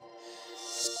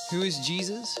Who is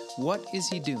Jesus? What is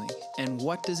he doing? And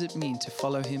what does it mean to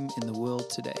follow him in the world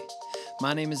today?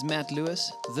 My name is Matt Lewis.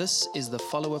 This is the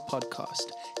Follower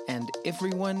Podcast, and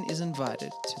everyone is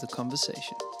invited to the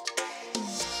conversation.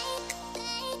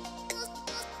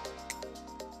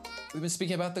 We've been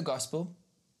speaking about the gospel.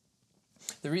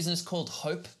 The reason it's called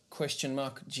Hope,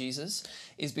 Jesus,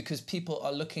 is because people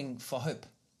are looking for hope.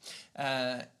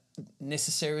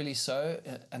 Necessarily so,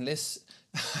 unless,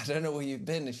 I don't know where you've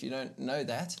been if you don't know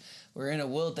that. We're in a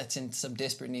world that's in some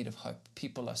desperate need of hope.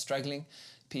 People are struggling,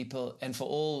 and for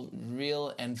all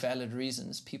real and valid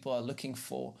reasons, people are looking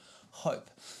for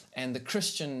hope. And the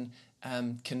Christian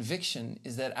conviction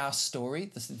is that our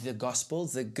story, the gospel,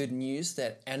 the good news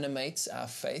that animates our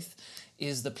faith,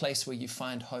 is the place where you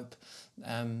find hope.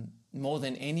 More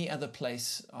than any other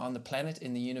place on the planet,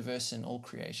 in the universe, in all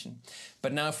creation.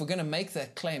 But now if we're going to make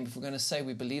that claim, if we're going to say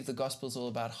we believe the gospel is all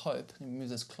about hope, let me move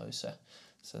this closer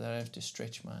so that I don't have to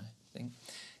stretch my thing.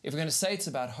 If we're going to say it's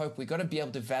about hope, we've got to be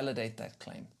able to validate that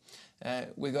claim.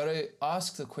 We've got to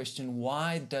ask the question,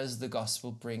 why does the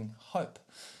gospel bring hope?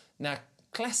 Now,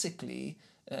 classically,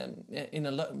 let me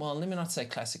not say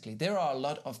classically, there are a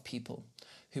lot of people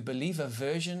who believe a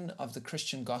version of the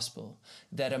Christian gospel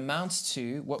that amounts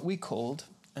to what we called,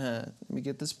 let me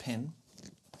get this pen,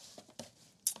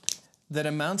 that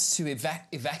amounts to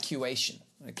evacuation.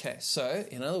 Okay, so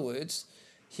in other words,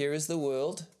 here is the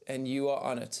world and you are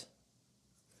on it.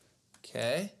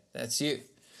 Okay, that's you.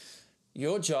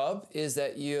 Your job is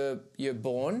that you're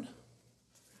born,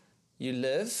 you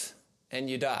live, and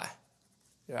you die,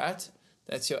 right?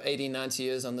 That's your 80, 90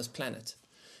 years on this planet.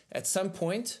 At some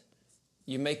point,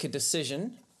 you make a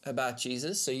decision about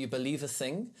Jesus, so you believe a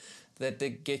thing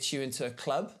that gets you into a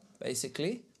club,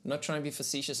 basically. I'm not trying to be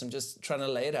facetious, I'm just trying to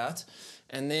lay it out.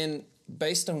 And then,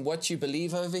 based on what you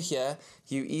believe over here,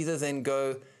 you either then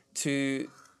go to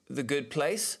the good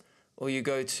place or you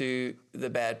go to the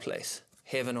bad place,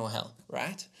 heaven or hell,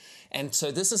 right? And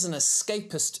so this is an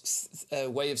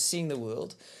escapist way of seeing the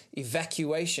world,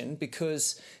 evacuation,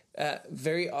 because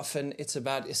very often it's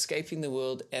about escaping the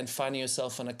world and finding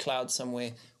yourself on a cloud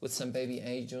somewhere with some baby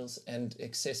angels and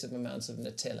excessive amounts of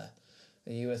Nutella.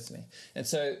 Are you with me? And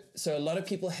so a lot of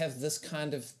people have this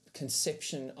kind of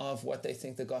conception of what they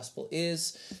think the gospel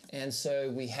is. And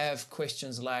so we have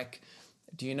questions like,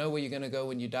 do you know where you're going to go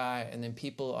when you die? And then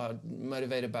people are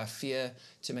motivated by fear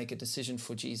to make a decision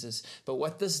for Jesus. But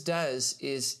what this does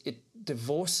is it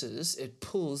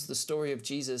pulls the story of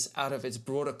Jesus out of its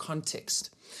broader context.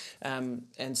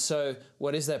 And so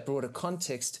what is that broader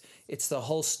context? It's the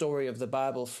whole story of the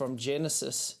Bible from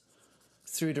Genesis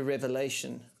through to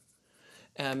Revelation,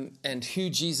 and who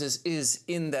Jesus is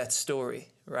in that story,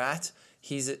 right?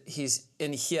 He's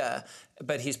in here,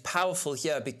 but he's powerful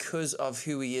here because of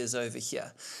who he is over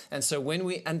here. And so when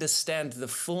we understand the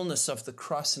fullness of the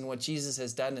cross and what Jesus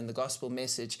has done in the gospel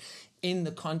message in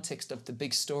the context of the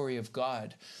big story of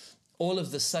God, all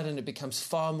of a sudden it becomes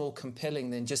far more compelling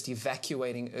than just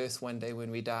evacuating earth one day when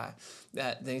we die.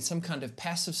 There's some kind of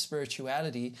passive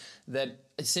spirituality that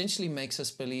essentially makes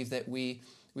us believe that we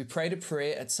prayed a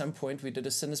prayer at some point, we did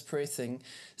a sinner's prayer thing,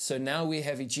 so now we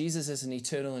have Jesus as an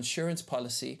eternal insurance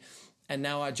policy, and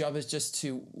now our job is just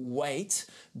to wait,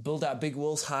 build our big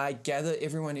walls high, gather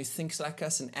everyone who thinks like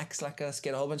us and acts like us,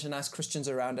 get a whole bunch of nice Christians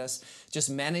around us, just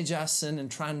manage our sin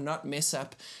and try and not mess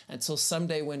up until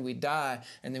someday when we die,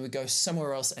 and then we go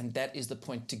somewhere else, and that is the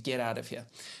point to get out of here.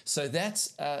 So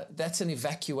that's an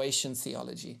evacuation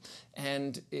theology.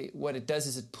 And what it does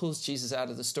is it pulls Jesus out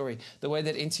of the story. The way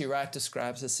that N.T. Wright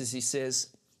describes this is he says,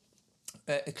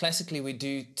 classically we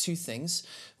do two things.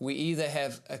 We either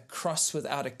have a cross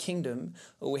without a kingdom,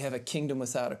 or we have a kingdom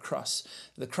without a cross.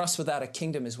 The cross without a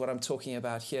kingdom is what I'm talking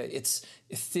about here. It's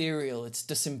ethereal, it's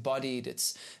disembodied,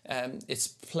 it's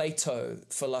Plato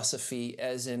philosophy,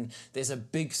 as in there's a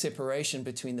big separation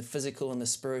between the physical and the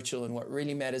spiritual, and what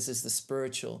really matters is the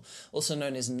spiritual, also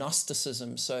known as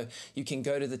Gnosticism. So you can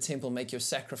go to the temple, make your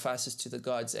sacrifices to the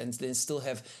gods, and then still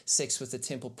have sex with the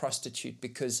temple prostitute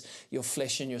because your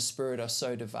flesh and your spirit are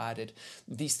so divided.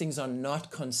 These things are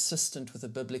not consistent with a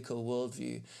biblical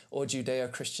worldview or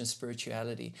Judeo-Christian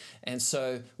spirituality. And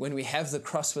so when we have the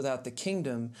cross without the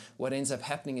kingdom, what ends up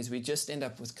happening is we just end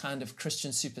up with kind of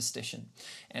Christian superstition.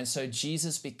 And so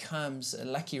Jesus becomes a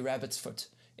lucky rabbit's foot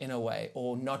in a way,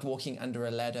 or not walking under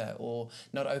a ladder, or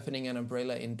not opening an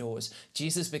umbrella indoors.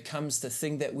 Jesus becomes the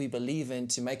thing that we believe in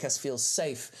to make us feel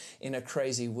safe in a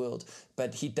crazy world.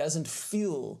 But he doesn't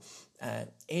fuel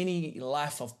any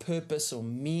life of purpose or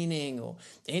meaning or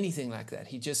anything like that.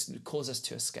 He just calls us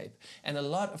to escape. And a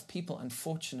lot of people,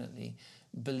 unfortunately,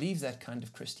 believe that kind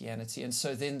of Christianity. And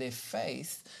so then their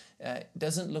faith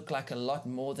doesn't look like a lot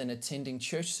more than attending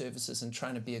church services and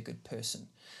trying to be a good person.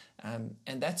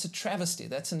 And that's a travesty,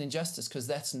 that's an injustice, because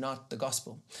that's not the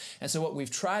gospel. And so what we've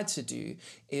tried to do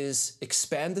is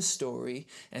expand the story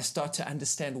and start to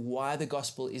understand why the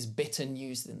gospel is better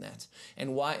news than that,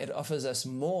 and why it offers us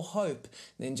more hope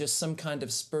than just some kind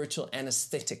of spiritual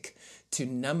anesthetic to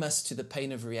numb us to the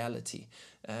pain of reality,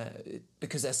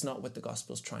 because that's not what the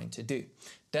gospel is trying to do.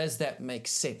 Does that make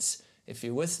sense? If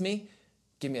you're with me,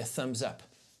 give me a thumbs up.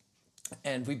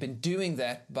 And we've been doing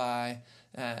that by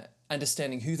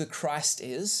understanding who the Christ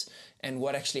is and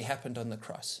what actually happened on the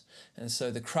cross. And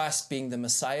so the Christ being the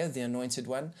Messiah, the anointed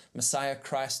one, Messiah,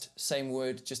 Christ, same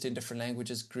word, just in different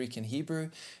languages, Greek and Hebrew.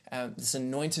 This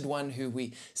anointed one who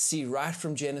we see right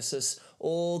from Genesis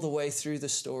all the way through the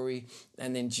story.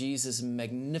 And then Jesus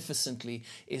magnificently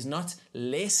is not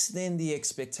less than the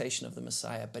expectation of the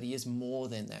Messiah, but he is more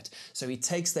than that. So he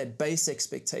takes that base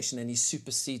expectation and he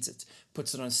supersedes it,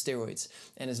 puts it on steroids.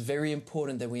 And it's very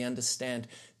important that we understand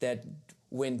that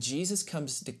when Jesus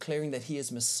comes declaring that he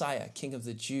is Messiah, King of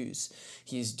the Jews,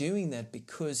 he is doing that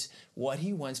because what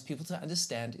he wants people to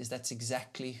understand is that's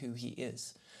exactly who he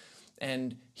is.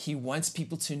 And he wants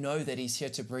people to know that he's here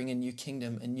to bring a new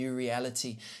kingdom, a new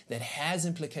reality that has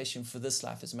implication for this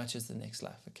life as much as the next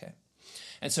life, okay?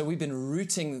 And so we've been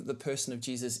rooting the person of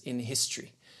Jesus in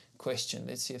history. Question,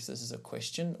 let's see if this is a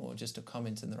question or just a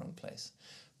comment in the wrong place.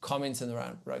 Comment in the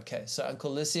round. Okay, so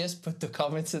Uncle Lysias put the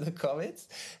comments in the comments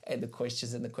and the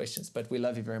questions in the questions, but we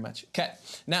love you very much. Okay,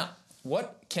 now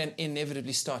what can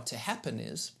inevitably start to happen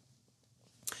is,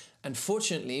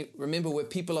 unfortunately, remember, we're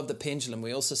people of the pendulum.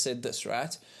 We also said this,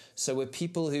 right? So we're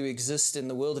people who exist in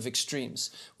the world of extremes.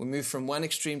 We move from one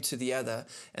extreme to the other,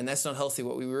 and that's not healthy.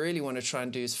 What we really want to try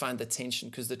and do is find the tension,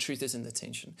 because the truth is in the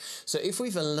tension. So if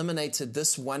we've eliminated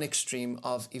this one extreme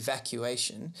of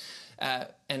evacuation,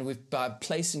 and by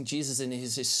placing Jesus in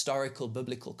his historical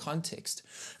biblical context,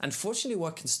 unfortunately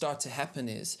what can start to happen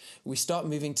is we start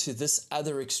moving to this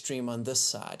other extreme on this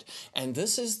side. And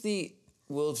this is the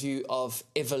worldview of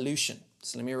evolution.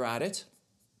 So let me write it.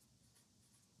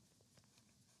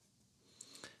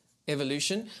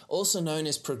 Evolution, also known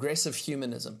as progressive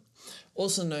humanism,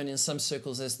 also known in some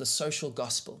circles as the social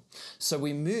gospel. So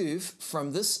we move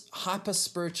from this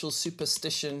hyper-spiritual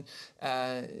superstition,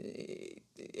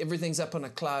 everything's up on a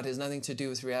cloud, has nothing to do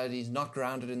with reality, is not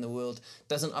grounded in the world,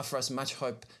 doesn't offer us much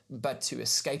hope but to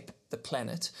escape the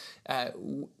planet.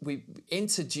 We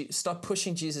start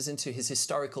pushing Jesus into his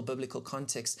historical biblical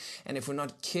context, and if we're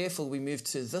not careful, we move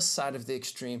to this side of the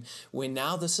extreme, where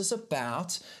now this is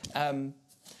about...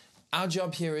 our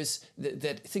job here is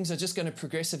that things are just going to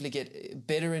progressively get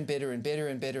better and better and better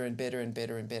and better and better and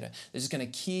better and better. They're just going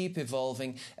to keep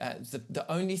evolving. The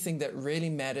only thing that really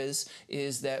matters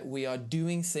is that we are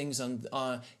doing things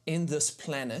in this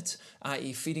planet,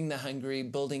 i.e. feeding the hungry,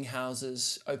 building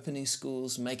houses, opening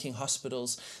schools, making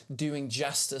hospitals, doing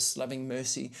justice, loving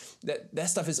mercy. That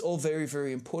stuff is all very,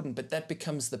 very important, but that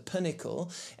becomes the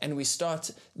pinnacle, and we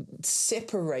start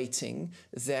separating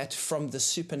that from the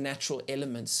supernatural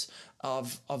elements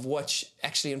of what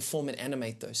actually inform and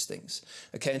animate those things.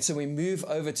 Okay, and so we move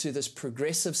over to this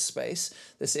progressive space,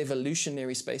 this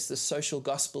evolutionary space, this social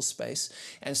gospel space.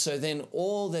 And so then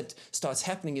all that starts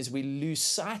happening is we lose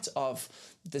sight of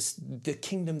the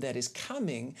kingdom that is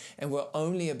coming, and we're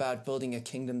only about building a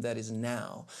kingdom that is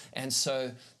now. And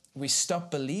so we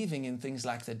stop believing in things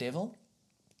like the devil,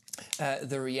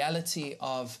 the reality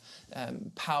of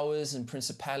powers and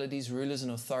principalities, rulers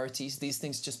and authorities. These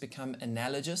things just become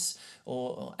analogous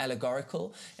or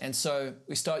allegorical. And so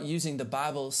we start using the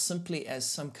Bible simply as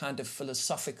some kind of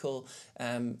philosophical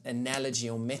analogy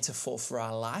or metaphor for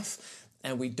our life.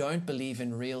 And we don't believe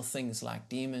in real things like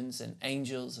demons and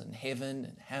angels and heaven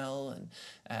and hell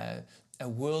and a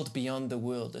world beyond the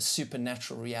world, a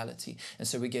supernatural reality. And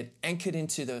so we get anchored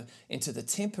into the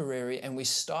temporary, and we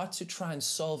start to try and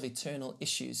solve eternal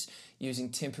issues using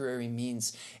temporary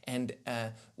means. And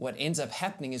what ends up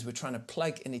happening is we're trying to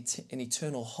plug an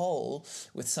eternal hole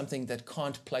with something that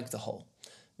can't plug the hole.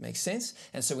 Makes sense?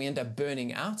 And so we end up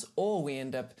burning out, or we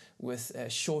end up with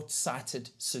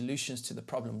short-sighted solutions to the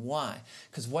problem. Why?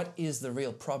 Because what is the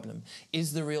real problem?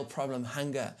 Is the real problem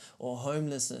hunger or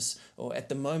homelessness? Or at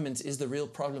the moment, is the real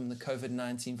problem the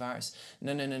COVID-19 virus?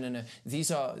 No. These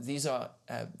are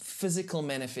physical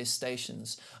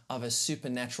manifestations of a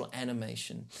supernatural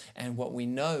animation. And what we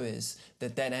know is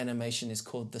that animation is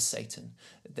called the Satan.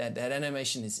 That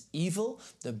animation is evil.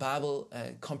 The Bible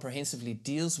comprehensively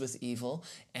deals with evil,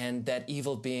 and that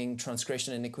evil being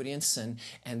transgression, iniquity, and sin.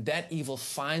 And that evil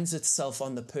finds itself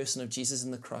on the person of Jesus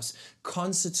in the cross,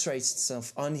 concentrates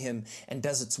itself on him, and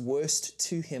does its worst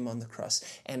to him on the cross.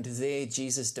 And there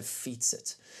Jesus defeats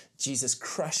it. Jesus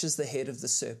crushes the head of the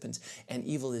serpent, and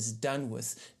evil is done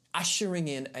with, ushering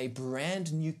in a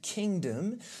brand new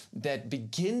kingdom that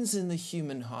begins in the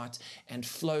human heart and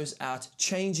flows out,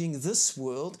 changing this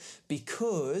world,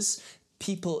 because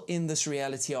people in this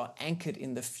reality are anchored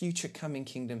in the future coming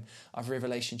kingdom of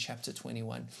Revelation chapter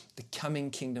 21, the coming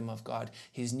kingdom of God,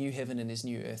 his new heaven and his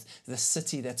new earth, the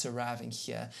city that's arriving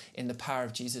here in the power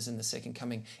of Jesus in the second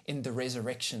coming, in the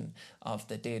resurrection of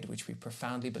the dead, which we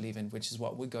profoundly believe in, which is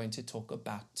what we're going to talk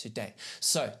about today.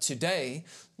 So today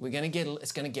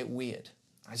it's going to get weird.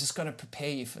 I just got to prepare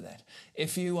you for that.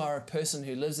 If you are a person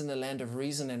who lives in the land of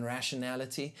reason and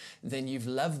rationality, then you've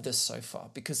loved this so far,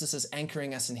 because this is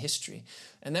anchoring us in history.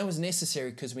 And that was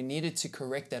necessary because we needed to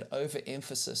correct that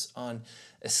overemphasis on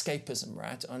escapism,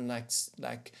 right? On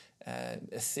like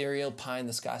ethereal pie in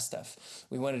the sky stuff.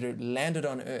 We wanted to land it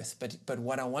on earth. But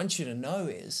what I want you to know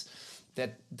is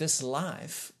that this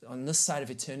life on this side of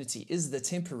eternity is the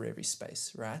temporary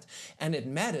space, right? And it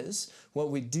matters. What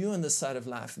we do on this side of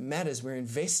life matters. We're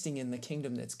investing in the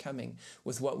kingdom that's coming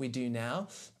with what we do now.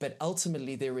 But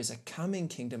ultimately, there is a coming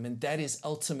kingdom, and that is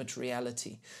ultimate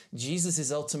reality. Jesus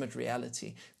is ultimate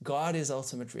reality. God is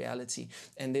ultimate reality.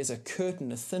 And there's a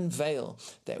curtain, a thin veil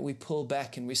that we pull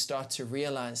back, and we start to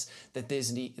realize that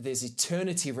there's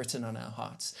eternity written on our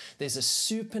hearts. There's a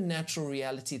supernatural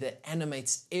reality that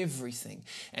animates everything.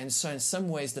 And so in some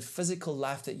ways, the physical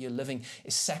life that you're living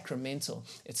is sacramental.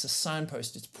 It's a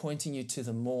signpost. It's pointing you to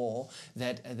the more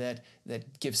that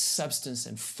gives substance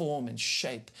and form and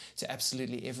shape to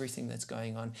absolutely everything that's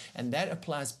going on. And that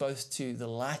applies both to the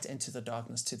light and to the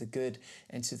darkness, to the good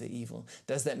and to the evil.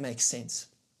 Does that make sense?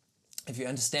 If you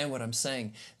understand what I'm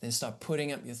saying, then start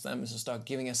putting up your thumbs or start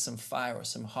giving us some fire or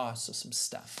some hearts or some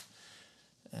stuff.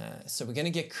 So we're going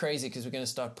to get crazy because we're going to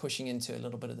start pushing into a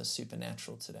little bit of the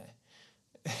supernatural today.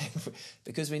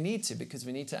 because we need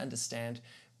to understand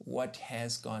what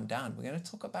has gone down. We're going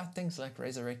to talk about things like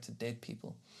resurrected dead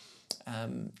people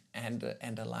and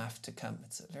a life to come.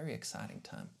 It's a very exciting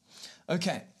time.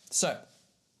 Okay,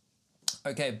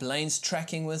 Blaine's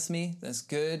tracking with me. That's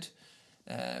good.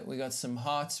 We got some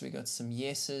hearts. We got some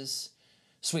yeses.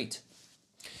 Sweet.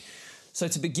 So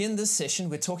to begin this session,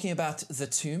 we're talking about the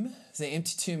tomb, the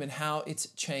empty tomb, and how it's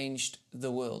changed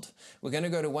the world. We're going to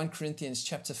go to 1 Corinthians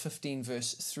chapter 15,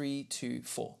 verse 3 to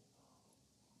 4.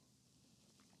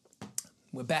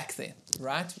 We're back there,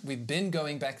 right? We've been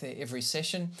going back there every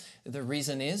session. The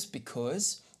reason is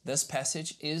because this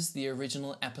passage is the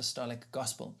original apostolic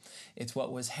gospel. It's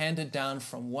what was handed down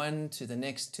from one to the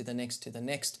next, to the next, to the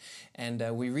next.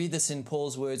 And we read this in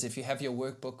Paul's words. If you have your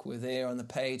workbook, we're there on the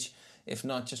page. If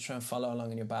not, just try and follow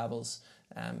along in your Bibles.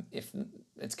 If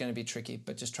it's going to be tricky,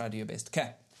 but just try to do your best.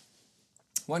 Okay.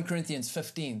 1 Corinthians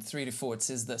 15, 3 to 4, it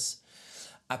says this.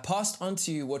 I passed on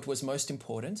to you what was most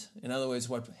important. In other words,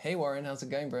 hey Warren, how's it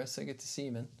going, bro? So good to see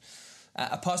you, man.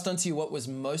 I passed on to you what was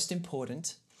most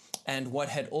important and what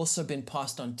had also been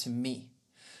passed on to me.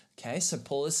 Okay, so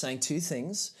Paul is saying two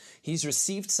things. He's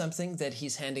received something that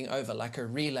he's handing over, like a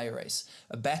relay race.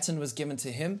 A baton was given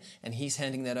to him, and he's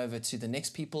handing that over to the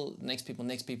next people, next people,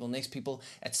 next people, next people.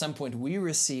 At some point, we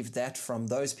received that from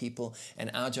those people,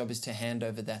 and our job is to hand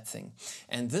over that thing.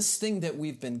 And this thing that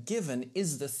we've been given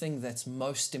is the thing that's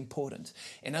most important.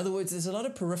 In other words, there's a lot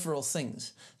of peripheral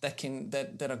things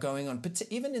that are going on, but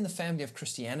even in the family of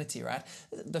Christianity, right?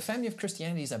 The family of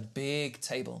Christianity is a big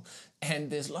table.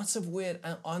 And there's lots of weird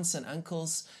aunts and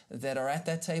uncles that are at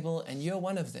that table, and you're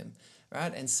one of them,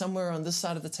 right? And somewhere on this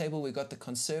side of the table, we've got the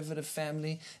conservative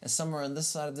family, and somewhere on this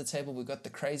side of the table, we've got the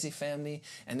crazy family,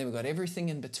 and then we've got everything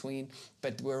in between,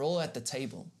 but we're all at the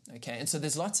table, okay? And so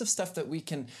there's lots of stuff that we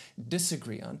can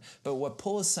disagree on, but what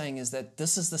Paul is saying is that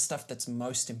this is the stuff that's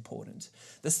most important.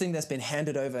 This thing that's been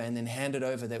handed over and then handed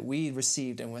over that we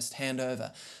received and must hand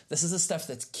over. This is the stuff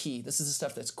that's key. This is the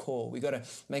stuff that's core. We got to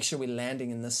make sure we're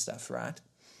landing in this stuff, right?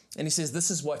 And he says this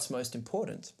is what's most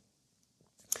important.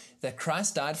 That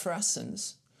Christ died for our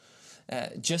sins,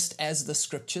 just as the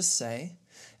scriptures say,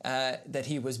 that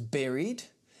he was buried,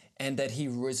 and that he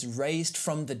was raised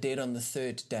from the dead on the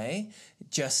third day,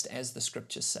 just as the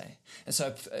scriptures say. And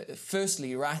so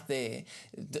firstly, right there,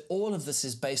 all of this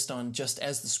is based on just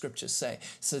as the scriptures say.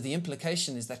 So the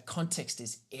implication is that context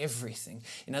is everything.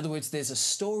 In other words, there's a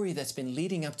story that's been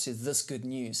leading up to this good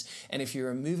news. And if you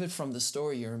remove it from the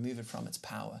story, you remove it from its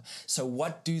power. So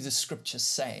what do the scriptures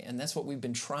say? And that's what we've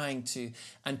been trying to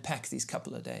unpack these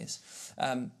couple of days.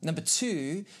 Number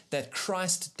two, that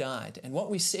Christ died. And what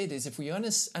we said is if we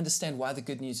understand why the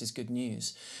good news is good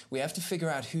news, we have to figure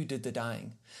out who did the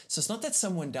dying. So it's not that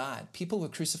someone died. People were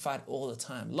crucified all the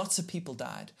time. Lots of people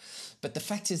died. But the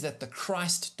fact is that the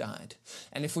Christ died.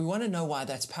 And if we want to know why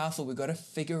that's powerful, we've got to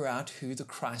figure out who the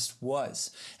Christ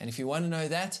was. And if you want to know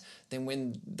that, then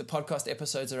when the podcast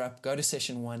episodes are up, go to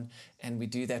session 1, and we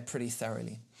do that pretty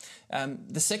thoroughly.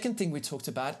 The second thing we talked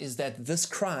about is that this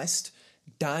Christ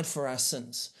died for our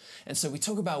sins. And so we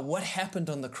talk about what happened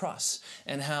on the cross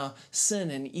and how sin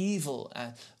and evil,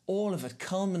 all of it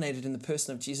culminated in the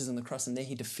person of Jesus on the cross, and there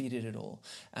he defeated it all.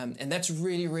 And that's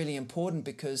really, really important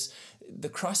because the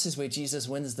cross is where Jesus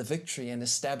wins the victory and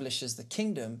establishes the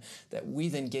kingdom that we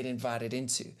then get invited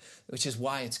into, which is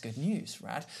why it's good news,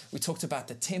 right? We talked about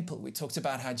the temple. We talked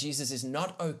about how Jesus is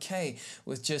not okay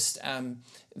with just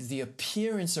the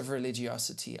appearance of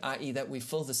religiosity, i.e. that we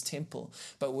fill this temple,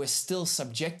 but we're still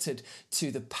subjected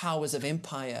to the powers of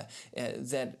empire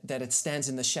that it stands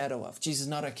in the shadow of. Jesus is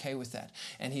not okay with that.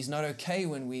 And he's not okay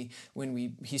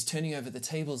when he's turning over the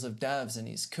tables of doves and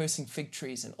he's cursing fig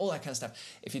trees and all that kind of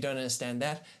stuff. If you don't understand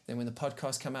that, then when the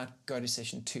podcasts come out, go to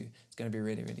session 2. It's going to be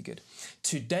really, really good.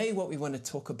 Today, what we want to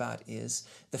talk about is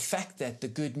the fact that the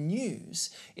good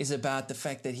news is about the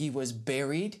fact that he was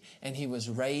buried and he was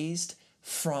raised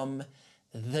from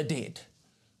the dead.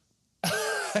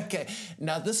 Okay,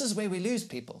 now this is where we lose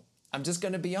people. I'm just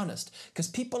going to be honest, because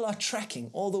people are tracking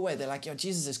all the way. They're like, yo,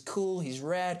 Jesus is cool. He's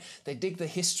rad. They dig the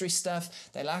history stuff.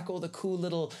 They like all the cool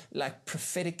little like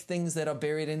prophetic things that are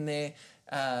buried in there.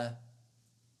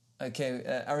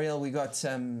 Ariel, we got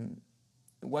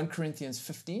 1 Corinthians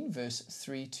 15, verse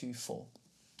 3-4.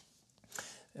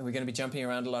 And we're going to be jumping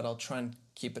around a lot. I'll try and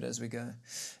keep it as we go.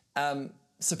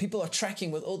 So people are tracking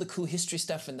with all the cool history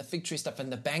stuff and the fig tree stuff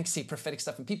and the Banksy prophetic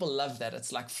stuff. And people love that.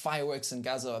 It's like fireworks and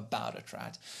guys are about it,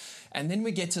 right? And then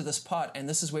we get to this part, and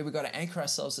this is where we've got to anchor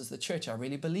ourselves as the church. I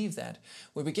really believe that.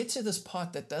 Where we get to this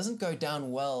part that doesn't go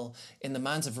down well in the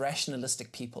minds of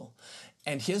rationalistic people.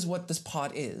 And here's what this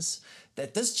part is,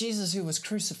 that this Jesus who was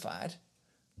crucified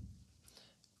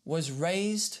was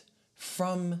raised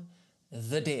from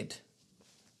the dead.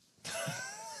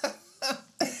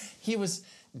 He was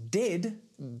dead,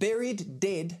 buried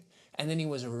dead, and then he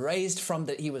was raised from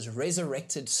the, he was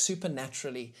resurrected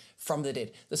supernaturally from the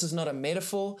dead. This is not a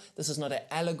metaphor. This is not an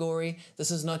allegory. This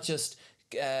is not just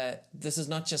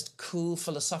cool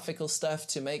philosophical stuff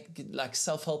to make like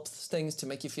self-help things to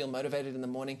make you feel motivated in the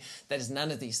morning. That is none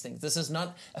of these things. This is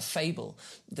not a fable.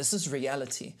 This is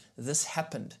reality. This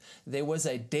happened. There was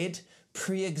a dead,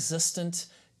 pre-existent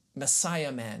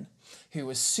Messiah man who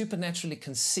was supernaturally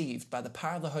conceived by the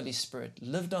power of the Holy Spirit,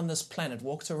 lived on this planet,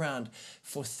 walked around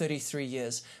for 33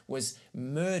 years, was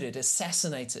murdered,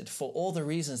 assassinated for all the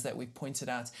reasons that we pointed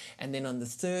out, and then on the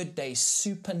third day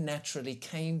supernaturally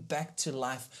came back to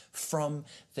life from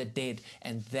the dead,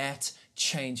 and that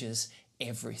changes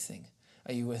everything.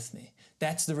 Are you with me?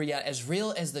 That's the reality. As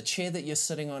real as the chair that you're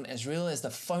sitting on, as real as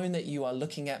the phone that you are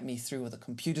looking at me through with a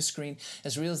computer screen,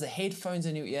 as real as the headphones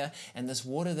in your ear and this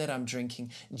water that I'm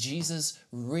drinking, Jesus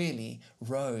really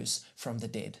rose from the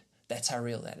dead. That's how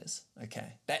real that is,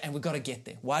 okay? And we've got to get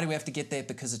there. Why do we have to get there?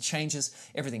 Because it changes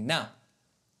everything. Now,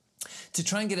 to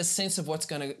try and get a sense of what's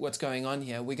going on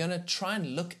here, we're going to try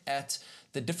and look at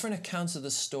the different accounts of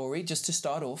the story, just to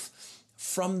start off,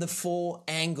 from the 4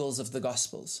 angles of the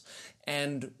Gospels.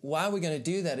 And why we're going to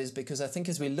do that is because I think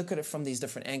as we look at it from these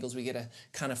different angles, we get a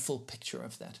kind of full picture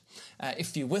of that.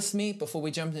 If you're with me, before we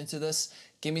jump into this,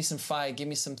 give me some fire, give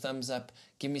me some thumbs up,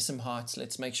 give me some hearts.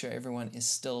 Let's make sure everyone is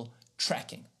still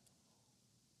tracking.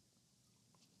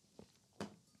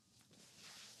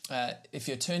 If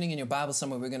you're turning in your Bible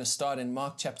somewhere, we're going to start in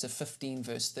Mark chapter 15,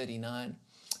 verse 39.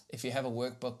 If you have a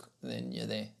workbook, then you're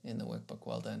there in the workbook.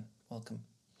 Well done. Welcome.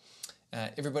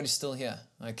 Everybody's still here.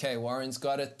 Okay, Warren's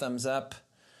got it. Thumbs up.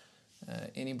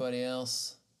 Anybody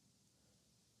else?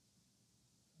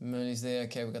 Mooney's there.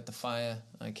 Okay, we got the fire.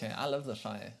 Okay, I love the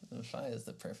fire. The fire is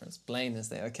the preference. Blaine is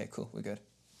there. Okay, cool. We're good.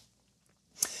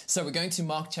 So we're going to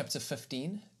Mark chapter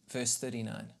 15, verse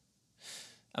 39.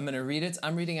 I'm going to read it.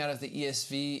 I'm reading out of the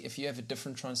ESV. If you have a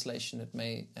different translation, it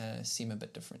may seem a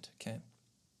bit different. Okay.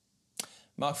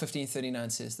 Mark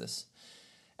 15:39 says this.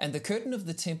 And the curtain of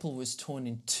the temple was torn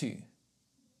in two.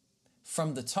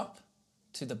 from the top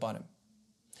to the bottom.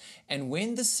 And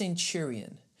when the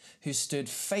centurion who stood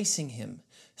facing him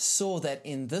saw that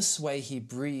in this way he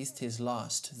breathed his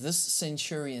last, this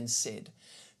centurion said,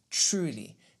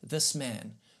 truly, this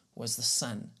man was the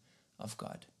Son of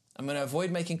God. I'm going to avoid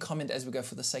making comment as we go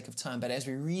for the sake of time, but as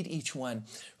we read each one,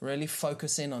 really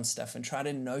focus in on stuff and try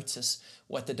to notice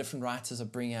what the different writers are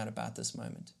bringing out about this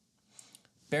moment.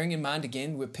 Bearing in mind,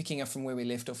 again, we're picking up from where we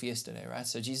left off yesterday, right?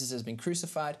 So Jesus has been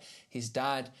crucified, he's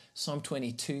died, Psalm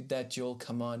 22, that jewel,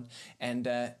 come on. And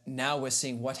now we're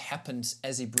seeing what happens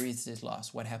as he breathes his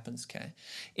last. What happens, okay?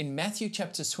 In Matthew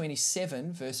chapter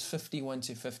 27, verse 51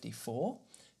 to 54,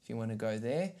 if you want to go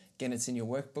there. Again, it's in your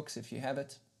workbooks if you have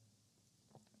it.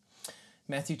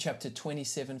 Matthew chapter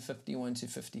 27, 51 to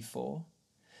 54.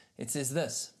 It says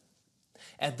this,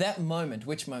 at that moment,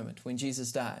 which moment? When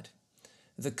Jesus died.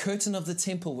 The curtain of the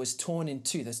temple was torn in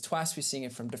two. That's twice we're seeing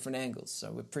it from different angles,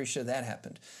 so we're pretty sure that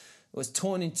happened. It was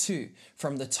torn in two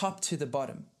from the top to the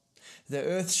bottom. The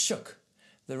earth shook,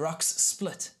 the rocks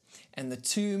split, and the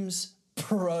tombs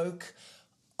broke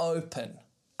open.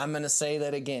 I'm going to say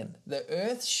that again. The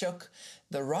earth shook,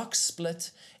 the rocks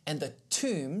split, and the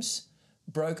tombs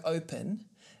broke open.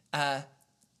 The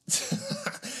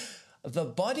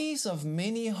bodies of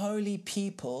many holy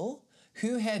people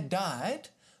who had died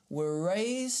were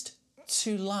raised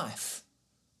to life.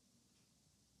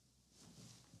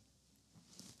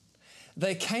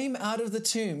 They came out of the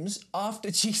tombs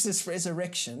after Jesus'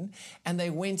 resurrection, and they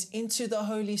went into the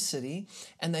holy city,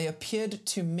 and they appeared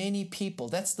to many people.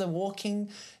 That's the walking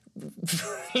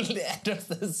land of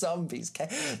the zombies. Okay?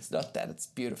 It's not that, it's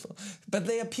beautiful. But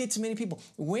they appeared to many people.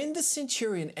 When the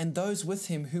centurion and those with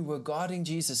him who were guarding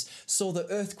Jesus saw the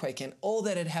earthquake and all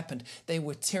that had happened, they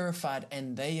were terrified,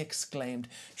 and they exclaimed,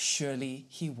 surely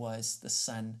he was the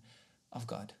Son of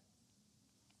God.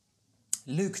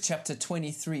 Luke chapter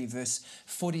 23, verse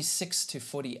 46 to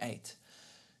 48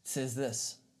 says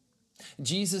this,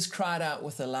 Jesus cried out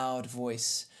with a loud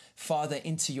voice, Father,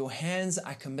 into your hands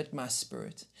I commit my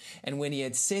spirit. And when he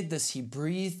had said this, he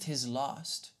breathed his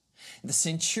last. The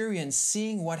centurion,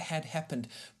 seeing what had happened,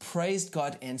 praised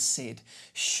God and said,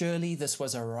 surely this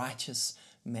was a righteous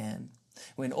man.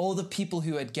 When all the people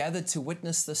who had gathered to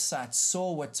witness the sight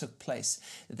saw what took place,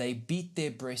 they beat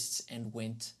their breasts and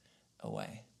went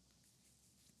away.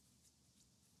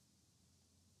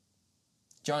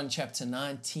 John chapter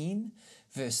 19,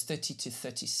 verse 30 to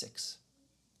 36.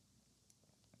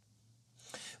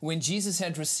 When Jesus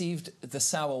had received the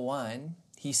sour wine,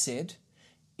 he said,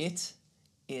 it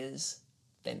is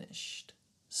finished.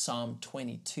 Psalm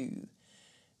 22.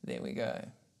 There we go.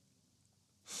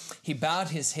 He bowed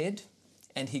his head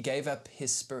and he gave up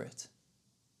his spirit.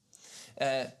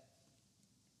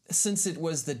 Since it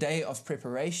was the day of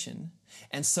preparation,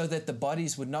 and so that the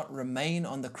bodies would not remain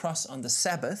on the cross on the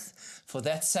Sabbath, for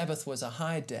that Sabbath was a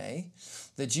high day,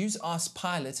 the Jews asked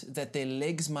Pilate that their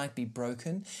legs might be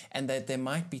broken and that they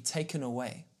might be taken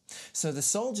away. So the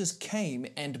soldiers came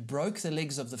and broke the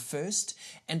legs of the first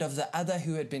and of the other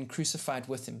who had been crucified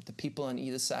with him, the people on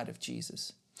either side of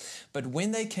Jesus. But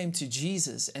when they came to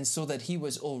Jesus and saw that he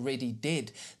was already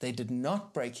dead, they did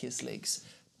not break his legs.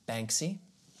 Banksy.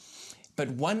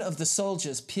 But one of the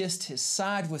soldiers pierced his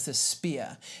side with a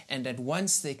spear, and at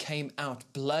once there came out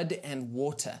blood and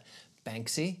water.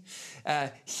 Banksy.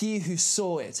 He who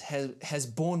saw it has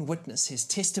borne witness. His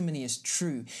testimony is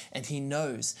true, and he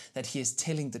knows that he is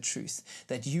telling the truth,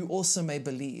 that you also may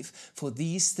believe. For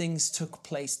these things took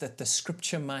place that the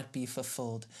scripture might be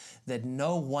fulfilled, that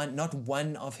not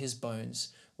one of his bones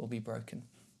will be broken.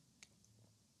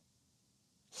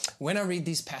 When I read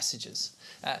these passages,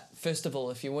 first of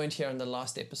all, if you weren't here in the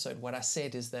last episode, what I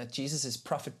said is that Jesus is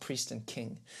prophet, priest, and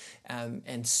king.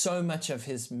 And so much of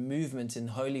his movement in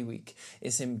Holy Week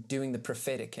is him doing the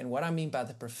prophetic. And what I mean by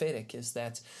the prophetic is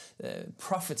that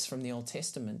prophets from the Old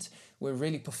Testament were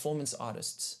really performance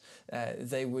artists.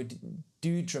 They would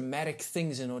do dramatic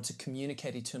things in order to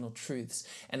communicate eternal truths.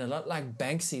 And a lot like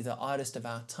Banksy, the artist of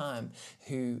our time,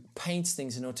 who paints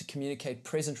things in order to communicate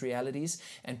present realities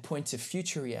and point to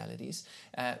future realities,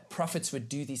 prophets would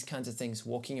do these kinds of things,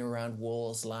 walking around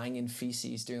walls, lying in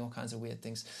feces, doing all kinds of weird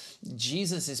things.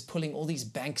 Jesus is pulling all these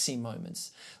Banksy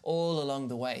moments all along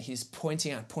the way. He's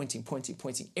pointing out, pointing.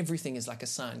 Everything is like a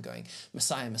sign going,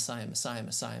 Messiah, Messiah, Messiah,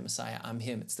 Messiah, Messiah, I'm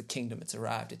him, it's the kingdom, it's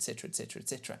arrived, etc., etc.,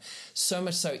 etc. So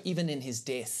much so, even in his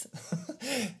death,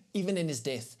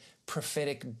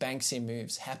 prophetic Banksy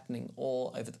moves happening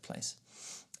all over the place.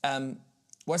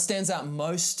 What stands out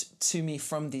most to me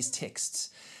from these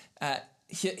texts,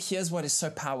 here's what is so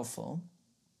powerful.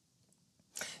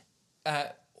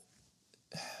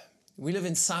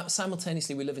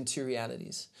 simultaneously, we live in two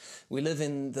realities. We live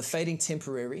in the fading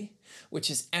temporary, which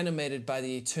is animated by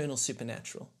the eternal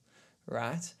supernatural,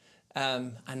 right?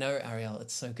 I know, Ariel,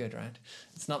 it's so good, right?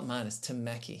 It's not mine, it's Tim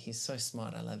Mackey. He's so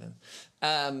smart, I love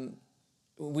him.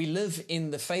 We live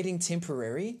in the fading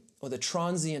temporary, or the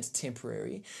transient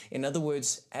temporary. In other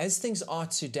words, as things are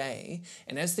today,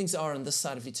 and as things are on this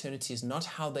side of eternity, is not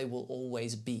how they will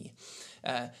always be.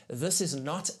 This is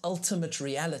not ultimate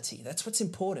reality. That's what's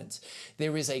important.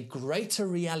 There is a greater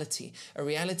reality, a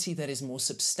reality that is more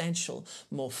substantial,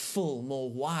 more full,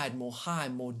 more wide, more high,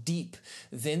 more deep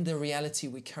than the reality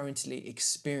we currently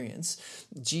experience.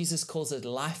 Jesus calls it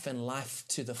life and life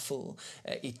to the full,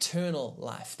 eternal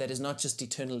life that is not just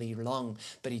eternally long,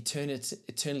 but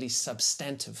eternally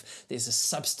substantive. There's a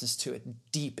substance to it,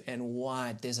 deep and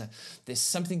wide. There's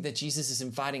something that Jesus is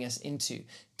inviting us into.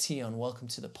 Tion, welcome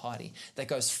to the party, that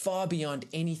goes far beyond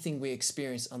anything we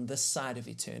experience on this side of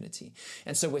eternity.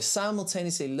 And so we're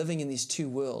simultaneously living in these two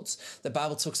worlds. The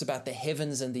Bible talks about the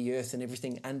heavens and the earth and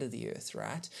everything under the earth,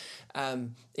 right?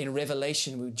 In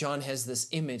Revelation, John has this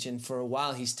image, and for a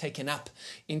while he's taken up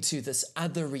into this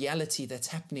other reality that's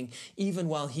happening even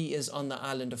while he is on the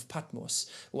island of Patmos.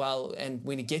 And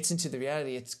when he gets into the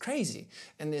reality, it's crazy.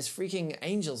 And there's freaking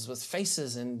angels with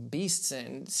faces and beasts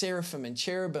and seraphim and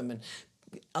cherubim and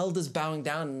elders bowing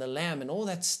down and the Lamb and all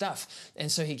that stuff. And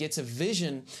so he gets a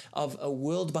vision of a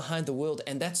world behind the world.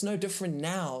 And that's no different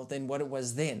now than what it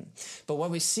was then. But what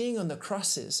we're seeing on the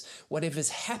cross is whatever's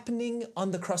happening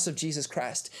on the cross of Jesus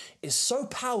Christ is so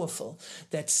powerful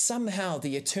that somehow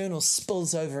the eternal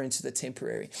spills over into the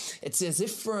temporary. It's as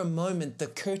if for a moment the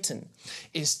curtain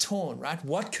is torn, right?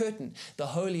 What curtain? The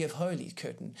Holy of Holies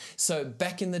curtain. So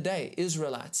back in the day,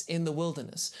 Israelites in the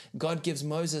wilderness, God gives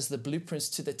Moses the blueprints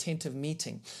to the tent of meeting.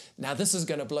 Now, this is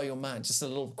going to blow your mind. Just a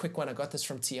little quick one. I got this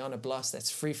from Tiana Blast. That's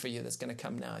free for you. That's going to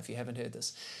come now if you haven't heard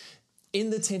this.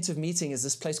 In the tent of meeting is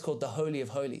this place called the Holy of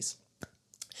Holies.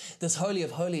 This Holy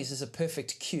of Holies is a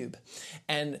perfect cube.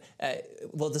 And,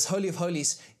 this Holy of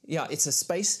Holies, it's a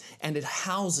space and it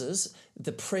houses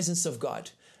the presence of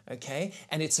God. Okay?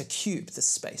 And it's a cube, this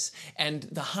space. And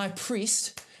the high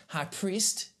priest,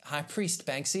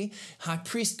 Banksy, high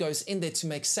priest goes in there to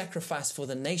make sacrifice for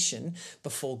the nation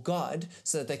before God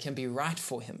so that they can be right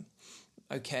for him.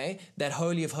 Okay, that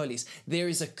Holy of Holies. There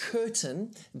is a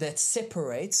curtain that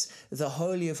separates the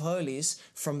Holy of Holies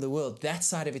from the world, that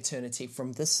side of eternity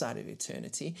from this side of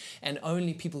eternity, and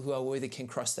only people who are worthy can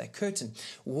cross that curtain.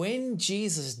 When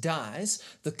Jesus dies,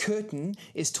 the curtain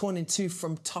is torn in two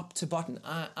from top to bottom,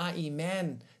 i.e.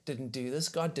 man didn't do this,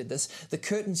 God did this. The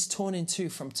curtain's torn in two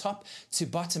from top to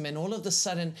bottom, and all of a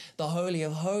sudden, the Holy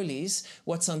of Holies,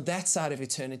 what's on that side of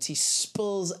eternity,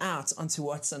 spills out onto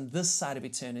what's on this side of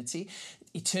eternity.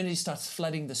 Eternity starts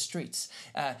flooding the streets.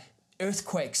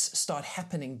 Earthquakes start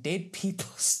happening. Dead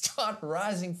people start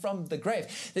rising from the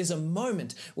grave. There's a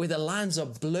moment where the lines are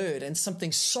blurred and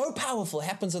something so powerful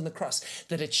happens on the cross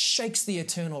that it shakes the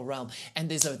eternal realm. And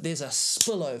there's a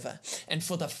spillover. And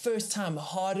for the first time,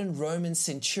 hardened Roman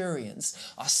centurions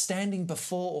are standing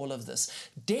before all of this.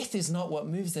 Death is not what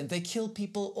moves them. They kill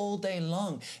people all day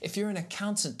long. If you're an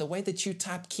accountant, the way that you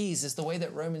type keys is the way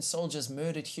that Roman soldiers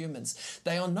murdered humans.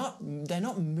 They're not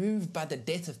moved by the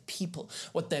death of people.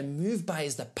 What they're moved by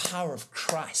is the power of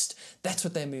Christ. That's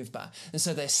what they're moved by. And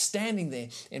so they're standing there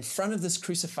in front of this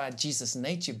crucified Jesus,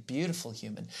 nature, beautiful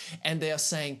human, and they are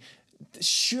saying,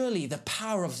 surely the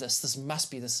power of this must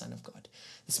be the Son of God.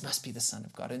 This must be the Son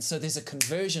of God. And so there's a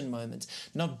conversion moment,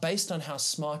 not based on how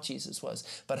smart Jesus was,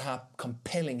 but how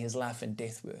compelling his life and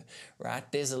death were, right?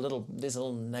 There's a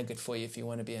little nugget for you if you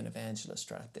want to be an evangelist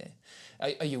right there.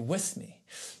 Are you with me?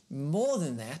 More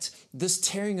than that, this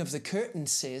tearing of the curtain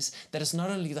says that it's not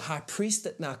only the high priest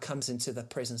that now comes into the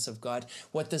presence of God.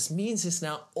 What this means is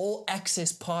now all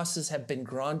access passes have been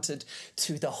granted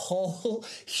to the whole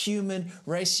human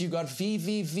race. You got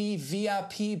VVV,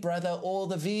 VIP, brother, all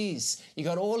the V's. You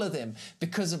got all of them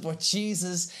because of what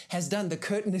Jesus has done. The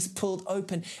curtain is pulled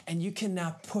open and you can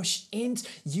now push in.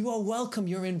 You are welcome.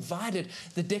 You're invited.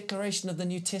 The declaration of the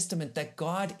New Testament that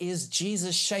God is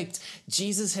Jesus shaped.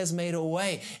 Jesus has made a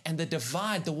way. And the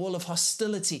divide, the wall of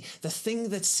hostility, the thing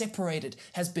that separated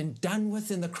has been done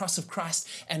with in the cross of Christ.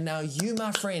 And now you,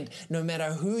 my friend, no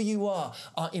matter who you are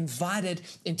invited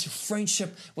into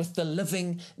friendship with the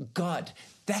living God.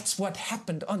 That's what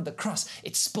happened on the cross.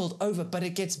 It spilled over, but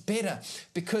it gets better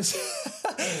because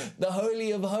the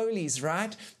Holy of Holies,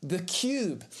 right? The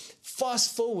cube.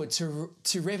 Fast forward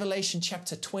to Revelation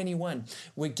chapter 21.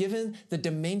 We're given the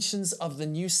dimensions of the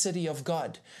new city of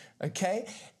God. Okay?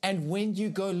 And when you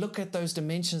go look at those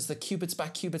dimensions, the cubits by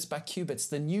cubits by cubits,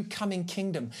 the new coming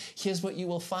kingdom, here's what you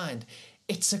will find.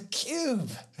 It's a cube.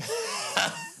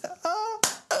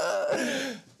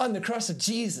 On the cross of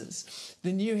Jesus,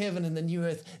 the new heaven and the new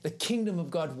earth, the kingdom of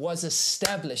God was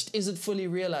established. Is it fully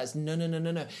realized? No.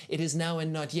 It is now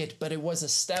and not yet, but it was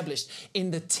established. In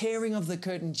the tearing of the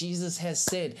curtain, Jesus has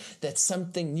said that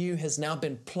something new has now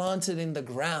been planted in the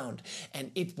ground, and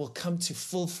it will come to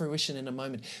full fruition in a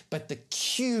moment. But the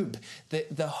cube,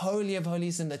 the Holy of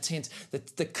Holies in the tent,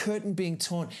 the curtain being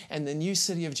torn, and the new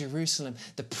city of Jerusalem,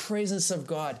 the presence of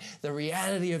God, the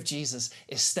reality of Jesus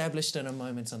established in a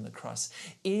moment on the cross.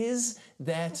 Is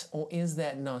that or is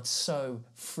that not so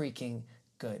freaking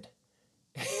good?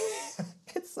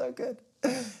 It's so good.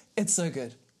 It's so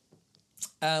good.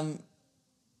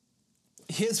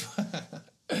 Here's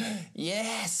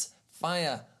yes,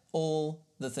 fire, all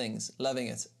the things, loving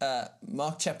it.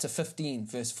 Mark chapter 15,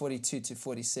 verse 42 to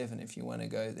 47, if you want to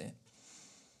go there.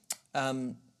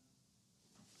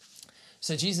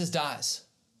 So Jesus dies.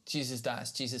 Jesus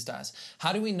dies.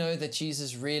 How do we know that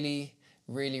Jesus really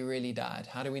died?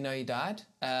 How do we know he died?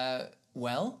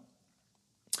 Well,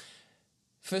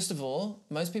 first of all,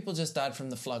 most people just died from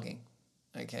the flogging.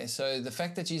 Okay, so the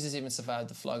fact that Jesus even survived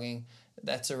the flogging,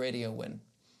 that's already a win.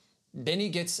 Then he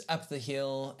gets up the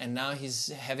hill, and now he's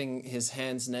having his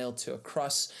hands nailed to a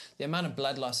cross. The amount of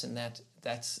blood loss in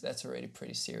that's already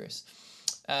pretty serious.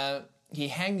 He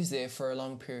hangs there for a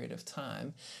long period of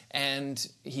time, and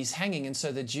he's hanging, and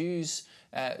so the Jews,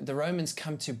 the Romans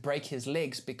come to break his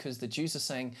legs because the Jews are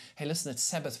saying, hey, listen, it's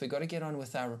Sabbath, we've got to get on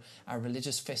with our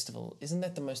religious festival. Isn't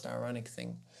that the most ironic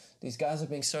thing? These guys are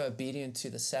being so obedient to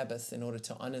the Sabbath in order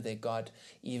to honor their God,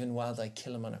 even while they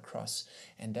kill him on a cross.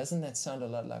 And doesn't that sound a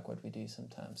lot like what we do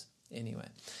sometimes? Anyway,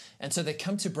 and so they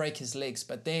come to break his legs,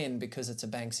 but then because it's a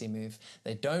Banksy move,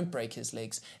 they don't break his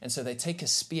legs, and so they take a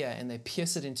spear and they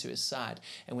pierce it into his side,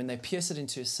 and when they pierce it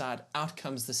into his side, out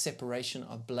comes the separation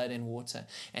of blood and water.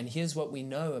 And here's what we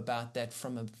know about that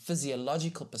from a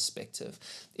physiological perspective,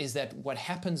 is that what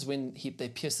happens when they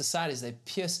pierce the side is they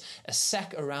pierce a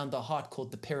sac around the heart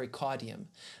called the pericardium.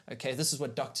 Okay, this is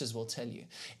what doctors will tell you.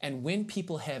 And when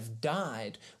people have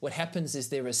died, what happens is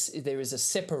there is a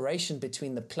separation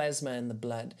between the plasma and the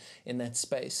blood in that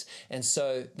space. And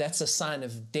so that's a sign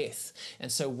of death.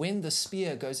 And so when the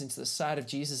spear goes into the side of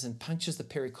Jesus and punctures the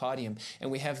pericardium, and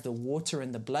we have the water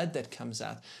and the blood that comes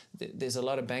out, there's a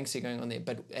lot of Banksy going on there,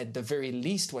 but at the very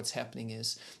least what's happening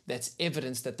is that's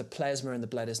evidence that the plasma and the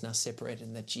blood is now separated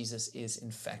and that Jesus is in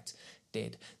fact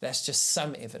dead. That's just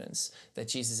some evidence that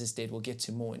Jesus is dead. We'll get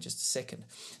to more in just a second.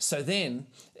 So then,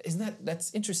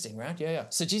 that's interesting, right? Yeah.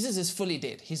 So Jesus is fully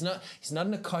dead. He's not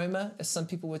in a coma, as some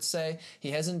people would say.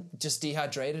 He hasn't just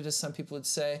dehydrated, as some people would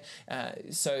say.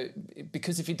 So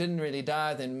because if he didn't really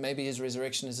die, then maybe his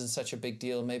resurrection isn't such a big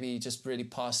deal. Maybe he just really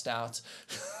passed out.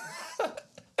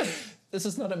 This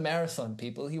is not a marathon,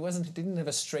 people. He didn't have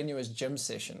a strenuous gym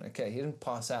session. Okay, he didn't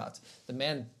pass out. The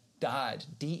man died.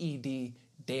 D-E-D,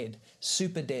 dead,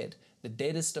 super dead, the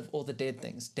deadest of all the dead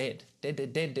things, dead.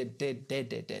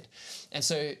 And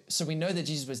so we know that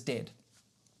Jesus was dead.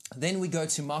 Then we go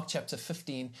to Mark chapter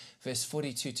 15, verse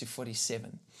 42 to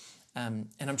 47. And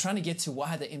I'm trying to get to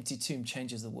why the empty tomb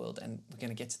changes the world, and we're going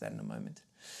to get to that in a moment.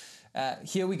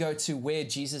 Here we go to where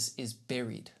Jesus is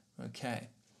buried. Okay.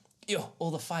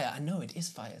 All the fire. I know it is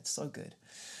fire. It's so good.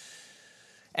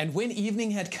 And when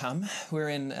evening had come, we're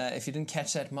in, if you didn't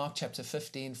catch that, Mark chapter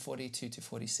 15, 42 to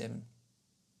 47.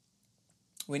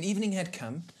 When evening had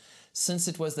come, since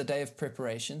it was the day of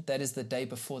preparation, that is the day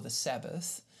before the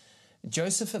Sabbath,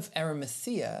 Joseph of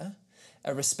Arimathea,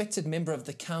 a respected member of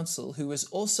the council, who was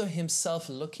also himself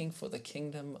looking for the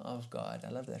kingdom of God.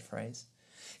 I love that phrase.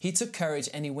 He took courage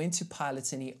and he went to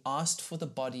Pilate and he asked for the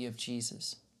body of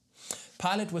Jesus.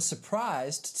 Pilate was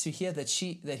surprised to hear that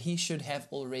he should have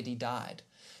already died.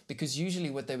 Because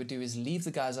usually what they would do is leave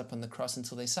the guys up on the cross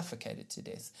until they suffocated to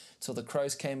death, till the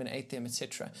crows came and ate them,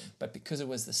 etc. But because it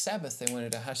was the Sabbath, they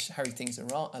wanted to hurry things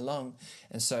along.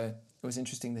 And so it was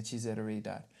interesting that Jesus had already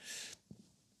died.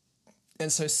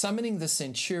 And so summoning the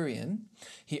centurion,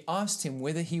 he asked him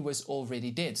whether he was already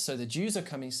dead. So the Jews are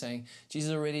coming saying, Jesus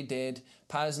is already dead.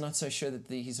 Pilate's not so sure that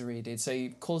he's already dead. So he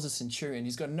calls the centurion.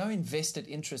 He's got no invested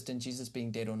interest in Jesus being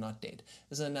dead or not dead.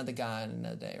 This is another guy on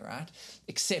another day, right?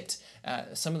 Except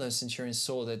some of those centurions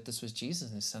saw that this was Jesus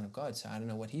and the Son of God. So I don't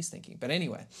know what he's thinking. But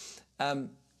anyway,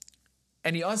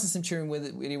 And he asked the centurion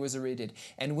when he was already dead.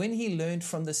 And when he learned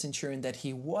from the centurion that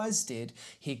he was dead,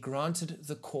 he granted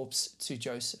the corpse to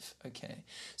Joseph. Okay.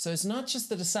 So it's not just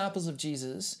the disciples of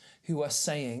Jesus who are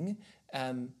saying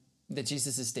that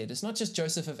Jesus is dead. It's not just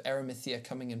Joseph of Arimathea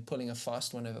coming and pulling a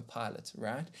fast one over Pilate,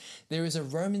 right? There is a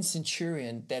Roman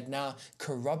centurion that now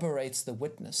corroborates the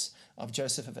witness of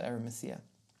Joseph of Arimathea.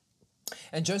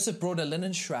 And Joseph brought a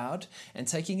linen shroud, and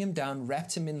taking him down,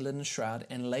 wrapped him in linen shroud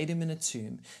and laid him in a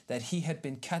tomb that had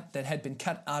been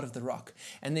cut out of the rock.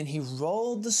 And then he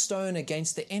rolled the stone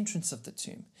against the entrance of the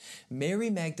tomb. Mary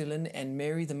Magdalene and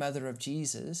Mary, the mother of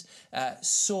Jesus,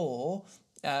 saw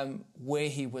where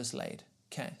he was laid.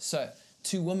 Okay, so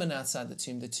two women outside the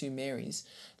tomb, the two Marys,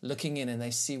 looking in, and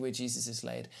they see where Jesus is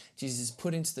laid. Jesus is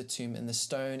put into the tomb, and the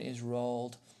stone is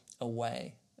rolled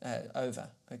away. Over,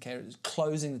 okay,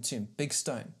 closing the tomb, big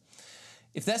stone.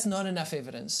 If that's not enough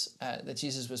evidence that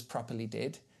Jesus was properly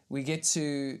dead, we get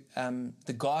to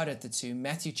the guard at the tomb,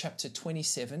 Matthew chapter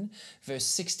 27, verse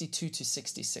 62 to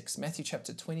 66. Matthew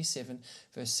chapter 27,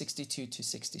 verse 62 to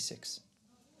 66.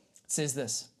 It says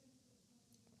this: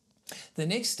 The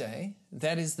next day,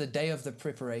 that is the day of the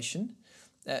preparation,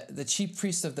 the chief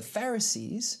priests of the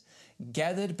Pharisees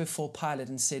gathered before Pilate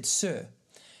and said, "Sir,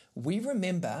 we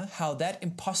remember how that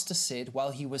impostor said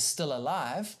while he was still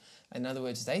alive," in other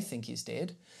words, they think he's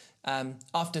dead,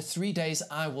 "after 3 days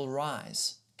I will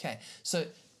rise." Okay, so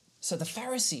the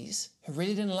Pharisees, who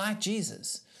really didn't like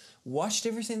Jesus, watched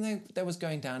everything that was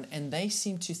going down, and they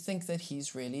seem to think that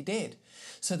he's really dead.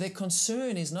 So their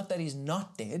concern is not that he's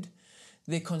not dead.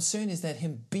 Their concern is that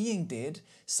him being dead,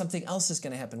 something else is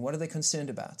going to happen. What are they concerned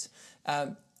about?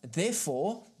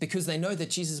 Therefore, because they know that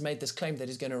Jesus made this claim that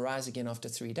he's going to rise again after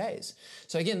 3 days.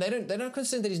 So again, they're not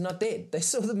concerned that he's not dead. They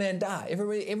saw the man die.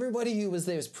 Everybody who was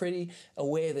there was pretty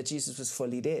aware that Jesus was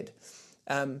fully dead.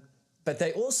 But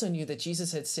they also knew that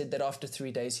Jesus had said that after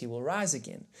 3 days he will rise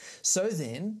again. So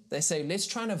then they say, let's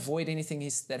try and avoid anything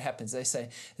that happens. They say,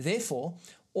 therefore,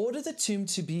 order the tomb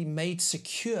to be made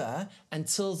secure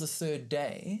until the 3rd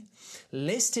day,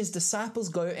 lest his disciples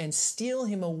go and steal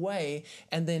him away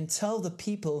and then tell the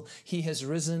people he has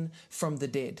risen from the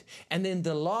dead. And then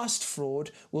the last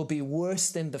fraud will be worse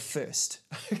than the first.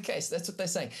 Okay, so that's what they're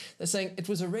saying. They're saying it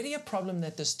was already a problem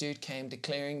that this dude came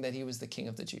declaring that he was the king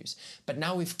of the Jews. But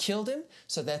now we've killed him,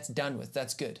 so that's done with.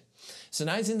 That's good. So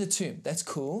now he's in the tomb. That's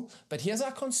cool. But here's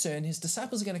our concern. His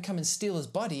disciples are going to come and steal his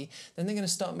body. Then they're going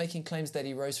to start making claims that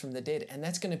he rose from the dead. And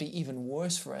that's going to be even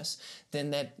worse for us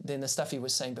than the stuff he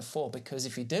was saying before. Because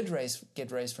if he did get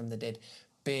raised from the dead,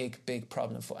 big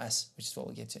problem for us, which is what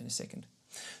we'll get to in a second.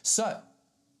 So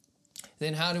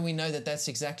then how do we know that that's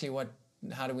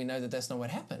how do we know that that's not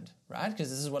what happened, right? Because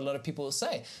this is what a lot of people will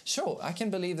say. Sure, I can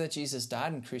believe that Jesus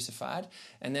died and crucified,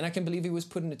 and then I can believe he was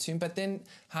put in a tomb, but then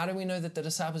how do we know that the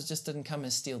disciples just didn't come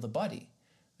and steal the body?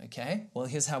 Okay, well,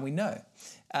 here's how we know.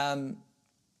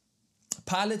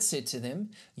 Pilate said to them,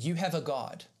 "You have a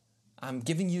guard. I'm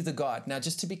giving you the guard." Now,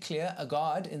 just to be clear, a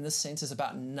guard in this sense is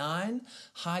about 9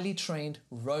 highly trained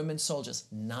Roman soldiers.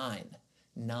 Nine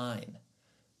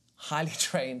highly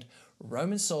trained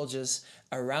Roman soldiers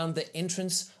around the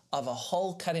entrance of a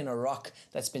hole cut in a rock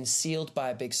that's been sealed by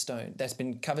a big stone, that's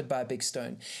been covered by a big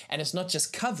stone. And it's not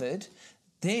just covered.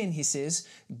 Then he says,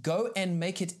 go and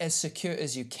make it as secure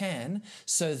as you can.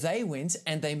 So they went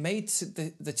and they made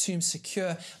the tomb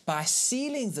secure by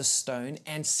sealing the stone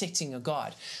and setting a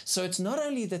guard. So it's not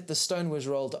only that the stone was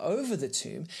rolled over the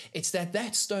tomb, it's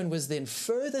that stone was then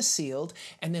further sealed,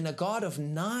 and then a guard of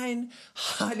 9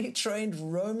 highly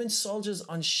trained Roman soldiers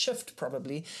on shift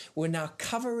probably were now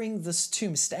covering this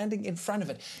tomb, standing in front of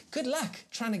it. Good luck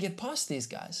trying to get past these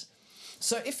guys.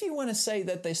 So if you want to say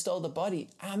that they stole the body,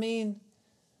 I mean,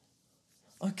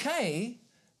 okay,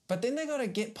 but then they got to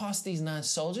get past these 9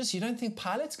 soldiers. You don't think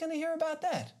Pilate's going to hear about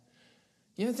that?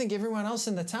 You don't think everyone else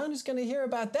in the town is going to hear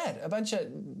about that? A bunch of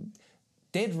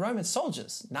dead Roman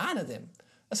soldiers, 9 of them.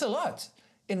 That's a lot.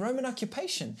 In Roman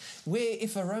occupation, where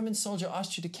if a Roman soldier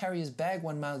asked you to carry his bag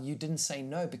 1 mile, you didn't say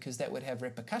no because that would have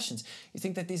repercussions. You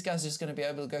think that these guys are just going to be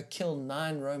able to go kill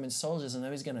 9 Roman soldiers and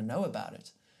nobody's going to know about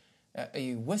it? Are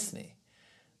you with me?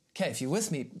 Okay, if you're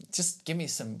with me, just give me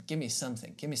something.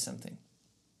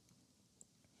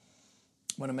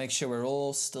 I want to make sure we're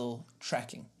all still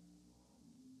tracking.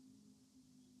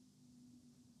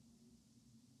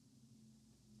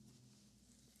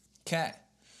 Okay.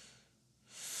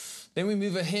 Then we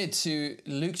move ahead to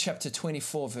Luke chapter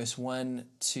 24, verse 1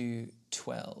 to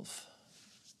 12.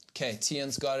 Okay,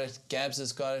 Tion's got it. Gabs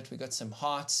has got it. We got some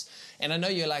hearts. And I know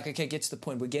you're like, okay, get to the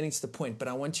point. We're getting to the point. But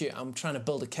I'm trying to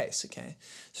build a case, okay?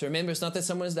 So remember, it's not that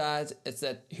someone has died. It's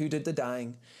that who did the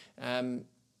dying.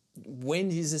 when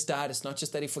Jesus died, it's not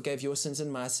just that he forgave your sins and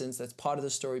my sins. That's part of the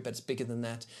story, but it's bigger than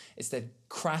that. It's that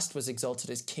Christ was exalted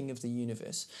as King of the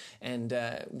universe. And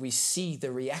we see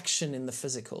the reaction in the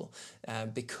physical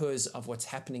because of what's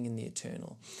happening in the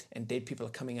eternal. And dead people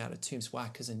are coming out of tombs. Why?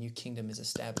 Because a new kingdom is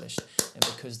established and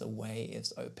because the way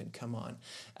is open. Come on.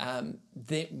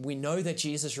 We know that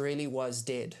Jesus really was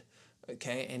dead.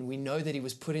 Okay, and we know that he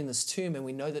was put in this tomb, and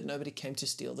we know that nobody came to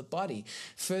steal the body.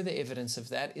 Further evidence of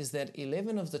that is that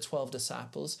 11 of the 12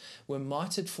 disciples were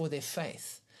martyred for their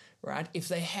faith, right? If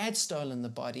they had stolen the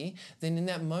body, then in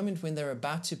that moment when they're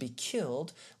about to be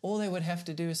killed, all they would have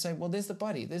to do is say, well, there's the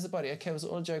body. Okay, it was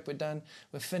all a joke. We're done.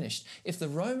 We're finished. If the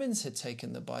Romans had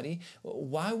taken the body,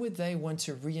 why would they want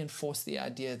to reinforce the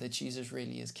idea that Jesus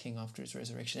really is king after his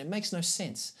resurrection? It makes no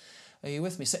sense. Are you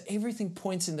with me? So everything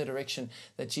points in the direction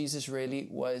that Jesus really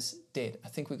was dead. I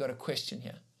think we got a question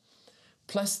here.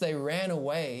 Plus, they ran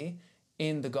away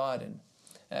in the garden.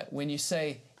 When you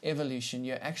say evolution,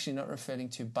 you're actually not referring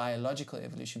to biological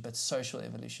evolution, but social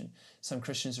evolution. Some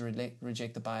Christians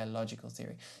reject the biological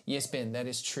theory. Yes, Ben, that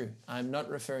is true. I'm not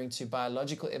referring to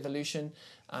biological evolution.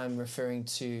 I'm referring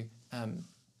to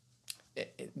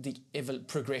the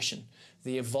progression,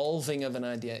 the evolving of an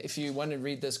idea. If you want to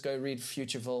read this, go read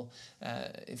Futureville.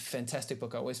 Fantastic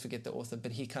book. I always forget the author,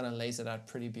 but he kind of lays it out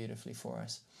pretty beautifully for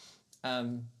us.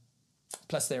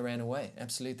 Plus, they ran away.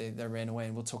 Absolutely, they ran away,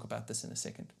 and we'll talk about this in a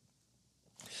second.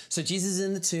 So Jesus is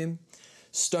in the tomb.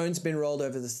 Stone's been rolled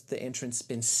over the entrance,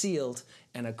 been sealed,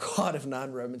 and a guard of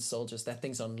 9 Roman soldiers. That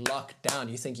thing's on lockdown.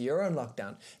 You think you're on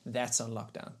lockdown? That's on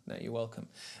lockdown. No, you're welcome.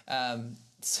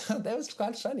 So that was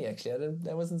quite funny, actually.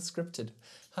 That wasn't scripted.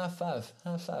 High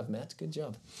five, Matt. Good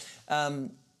job.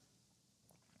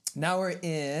 Now we're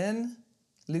in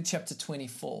Luke chapter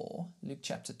 24. Luke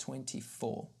chapter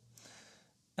 24.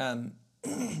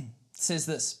 Says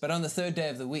this, but on the 3rd day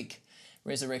of the week,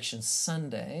 Resurrection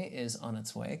Sunday is on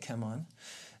its way. Come on.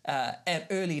 At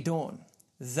early dawn,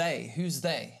 who's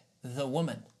they? The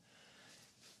woman.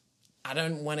 I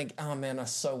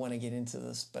so want to get into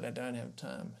this, but I don't have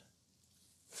time.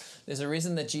 There's a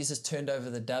reason that Jesus turned over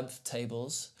the dove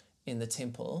tables in the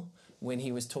temple when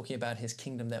he was talking about his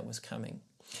kingdom that was coming.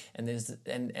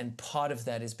 And part of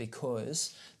that is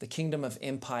because the kingdom of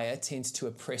empire tends to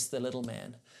oppress the little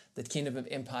man. The kingdom of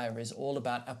empire is all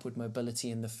about upward mobility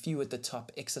and the few at the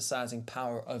top exercising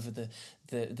power over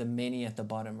the many at the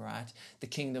bottom, right? The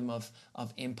kingdom of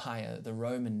empire, the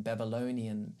Roman,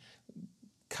 Babylonian,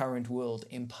 current world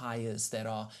empires that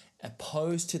are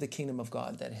opposed to the kingdom of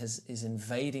God that is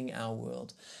invading our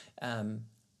world.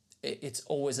 It's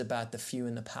always about the few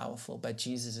and the powerful, but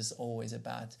Jesus is always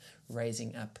about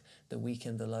raising up the weak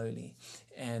and the lowly.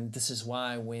 And this is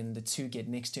why when the two get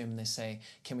next to him, they say,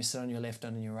 can we sit on your left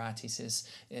and on your right? He says,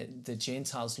 the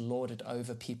Gentiles lord it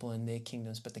over people in their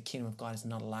kingdoms, but the kingdom of God is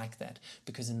not like that,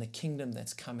 because in the kingdom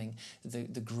that's coming,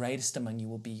 the greatest among you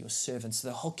will be your servants. So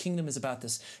the whole kingdom is about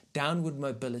this downward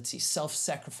mobility,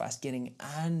 self-sacrifice, getting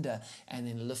under and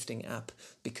then lifting up,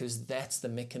 because that's the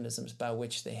mechanisms by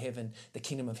which the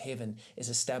kingdom of heaven is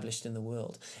established in the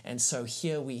world. And so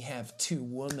here we have two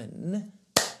women,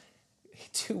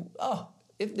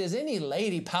 if there's any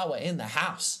lady power in the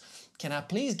house, can I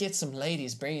please get some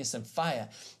ladies bringing some fire?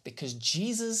 Because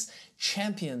Jesus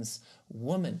champions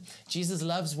women. Jesus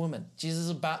loves women. Jesus is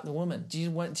about the woman.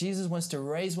 Jesus wants to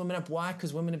raise women up. Why?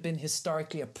 Because women have been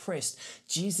historically oppressed.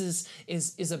 Jesus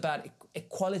is about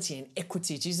equality and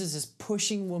equity. Jesus is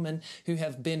pushing women who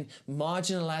have been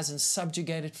marginalized and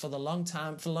subjugated for the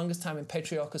longest time in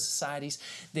patriarchal societies.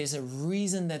 There's a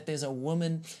reason that there's a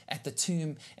woman at the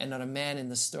tomb and not a man in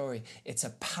the story. It's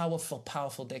a powerful,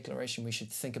 powerful declaration. We should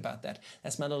think about that.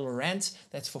 That's my little rant.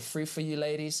 That's for free for you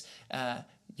ladies.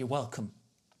 You're welcome.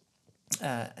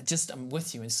 I'm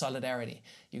with you in solidarity.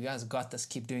 You guys got this.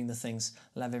 Keep doing the things.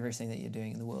 Love everything that you're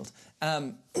doing in the world.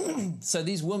 So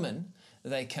these women,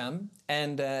 they come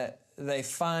and they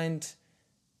went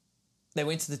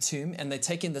to the tomb and they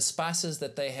take in the spices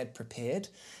that they had prepared,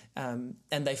 and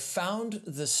they found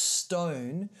the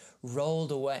stone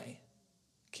rolled away.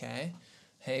 Okay.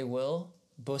 Hey, Will,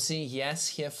 Bussy, yes,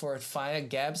 here for it. Fire,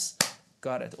 Gabs.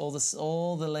 Got it.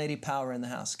 All the lady power in the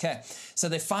house. Okay, so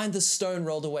they find the stone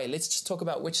rolled away. Let's just talk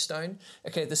about which stone.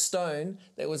 Okay, the stone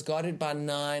that was guarded by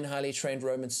 9 highly trained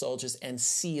Roman soldiers and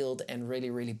sealed and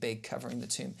really, really big, covering the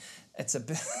tomb. That's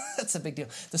a big deal.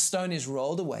 The stone is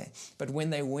rolled away, but when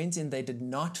they went in, they did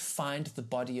not find the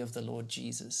body of the Lord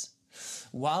Jesus.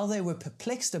 While they were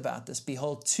perplexed about this,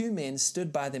 behold, 2 men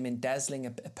stood by them in dazzling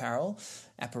apparel.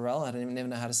 I don't even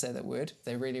know how to say that word.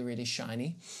 They're really, really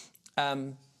shiny.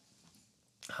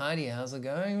 Heidi, how's it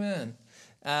going, man?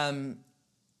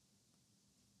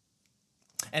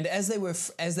 And as they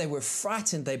were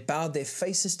frightened, they bowed their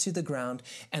faces to the ground,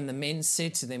 and the men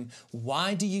said to them,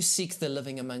 "Why do you seek the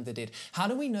living among the dead?" How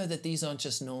do we know that these aren't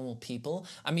just normal people?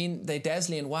 I mean, they're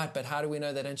dazzling in white, but how do we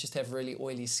know they don't just have really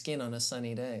oily skin on a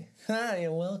sunny day?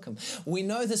 You're welcome. We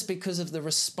know this because of the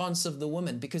response of the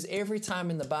woman, because every time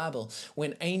in the Bible,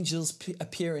 when angels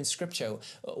appear in Scripture,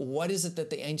 what is it that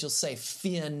the angels say?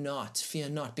 Fear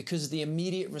not, because the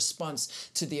immediate response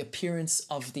to the appearance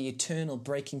of the eternal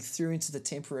breaking through into the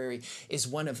temporary is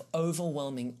one of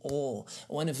overwhelming awe,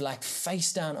 one of like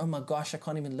face down, oh my gosh, I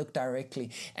can't even look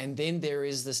directly. And then there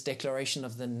is this declaration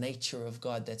of the nature of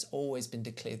God that's always been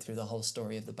declared through the whole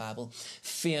story of the Bible.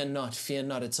 Fear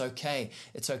not, it's okay.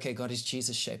 It's okay, God is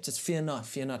Jesus shaped. It's fear not.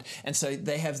 And so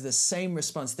they have the same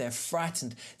response. They're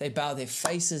frightened. They bow their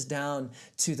faces down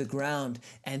to the ground.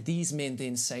 And these men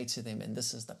then say to them, and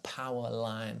this is the power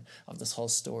line of this whole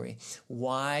story,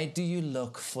 "Why do you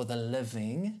look for the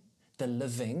living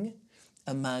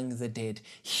among the dead?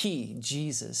 He,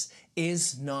 Jesus,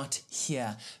 is not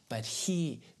here, but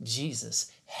he, Jesus,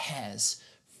 has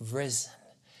risen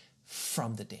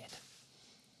from the dead."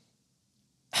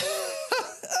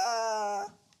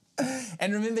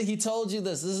 And remember, he told you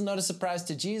this. This is not a surprise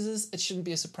to Jesus. It shouldn't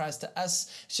be a surprise to us.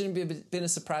 It shouldn't been a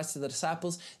surprise to the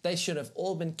disciples. They should have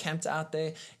all been camped out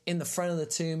there in the front of the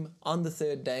tomb on the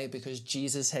third day, because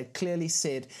Jesus had clearly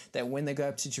said that when they go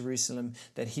up to Jerusalem,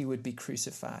 that he would be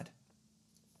crucified.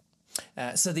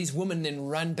 So these women then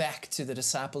run back to the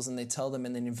disciples and they tell them,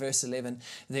 and then in verse 11,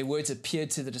 their words appeared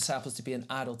to the disciples to be an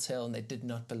idle tale, and they did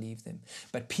not believe them.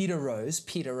 But Peter rose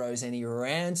and he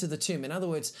ran to the tomb. In other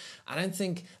words, I don't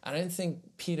think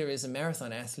Peter is a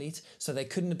marathon athlete, so they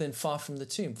couldn't have been far from the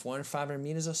tomb, 400, 500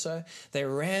 meters or so. They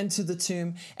ran to the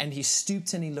tomb, and he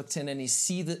stooped and he looked in, and he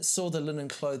saw the linen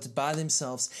clothes by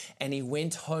themselves, and he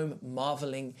went home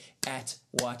marveling at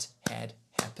what had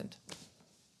happened.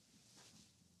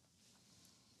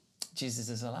 Jesus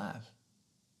is alive.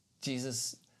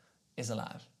 Jesus is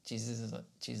alive. Jesus is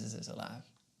alive.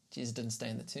 Jesus didn't stay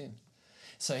in the tomb.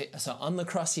 So on the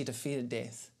cross, he defeated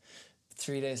death.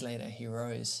 3 days later, he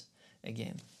rose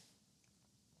again.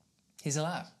 He's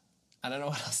alive. I don't know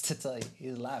what else to tell you.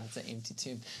 He's alive. It's an empty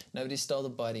tomb. Nobody stole the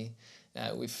body.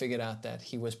 We figured out that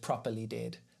he was properly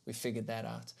dead. We figured that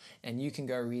out. And you can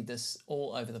go read this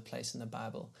all over the place in the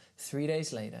Bible. 3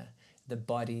 days later, the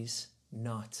body's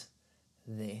not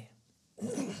there.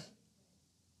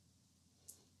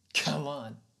 Come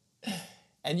on.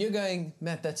 And you're going,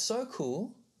 Matt, that's so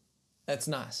cool. That's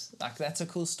nice. Like, that's a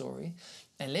cool story.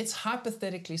 And let's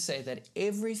hypothetically say that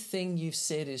everything you've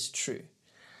said is true.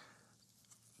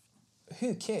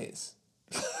 Who cares?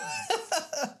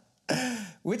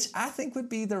 Which I think would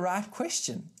be the right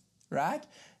question, right?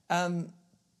 I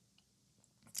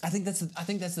think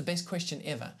that's the best question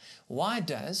ever. Why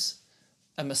does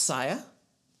a Messiah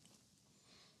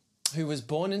who was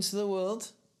born into the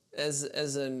world as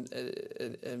a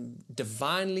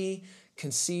divinely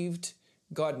conceived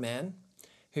God-man,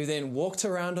 who then walked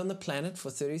around on the planet for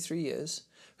 33 years,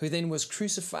 who then was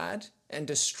crucified and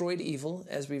destroyed evil,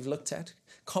 as we've looked at,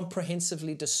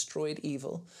 comprehensively destroyed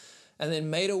evil, and then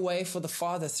made a way for the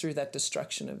Father through that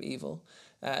destruction of evil,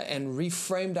 and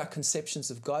reframed our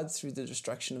conceptions of God through the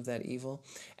destruction of that evil,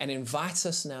 and invites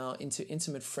us now into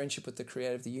intimate friendship with the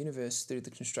Creator of the universe through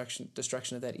the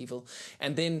destruction of that evil.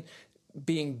 And then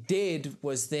being dead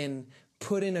was then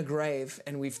put in a grave,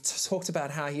 and we've talked about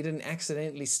how he didn't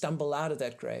accidentally stumble out of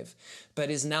that grave,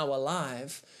 but is now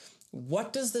alive.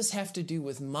 What does this have to do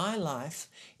with my life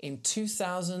in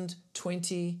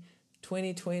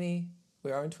 2020?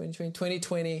 We are in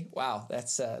 2020. Wow,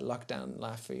 that's a lockdown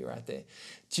life for you right there.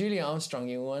 Julie Armstrong,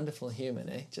 you wonderful human,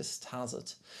 eh? Just how's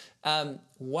it?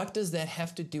 What does that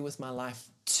have to do with my life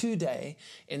today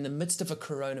in the midst of a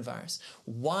coronavirus?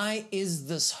 Why is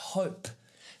this hope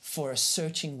for a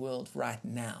searching world right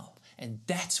now? And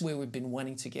that's where we've been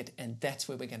wanting to get, and that's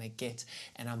where we're going to get,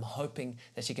 and I'm hoping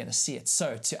that you're going to see it.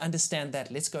 So to understand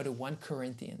that, let's go to 1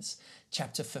 Corinthians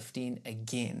chapter 15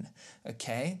 again,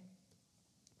 okay?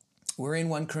 We're in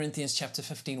 1 Corinthians chapter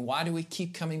 15. Why do we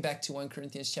keep coming back to 1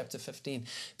 Corinthians chapter 15?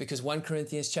 Because 1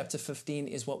 Corinthians chapter 15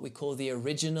 is what we call the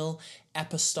original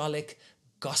apostolic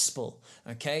gospel,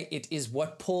 okay? It is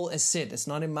what Paul has said. It's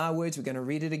not in my words. We're going to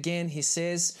read it again. He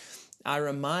says, I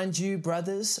remind you,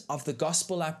 brothers, of the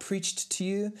gospel I preached to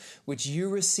you, which you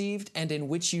received and in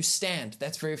which you stand.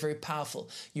 That's very, very powerful.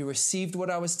 You received what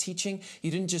I was teaching.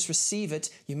 You didn't just receive it.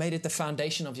 You made it the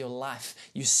foundation of your life.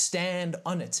 You stand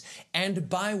on it, and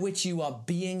by which you are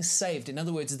being saved. In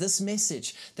other words, this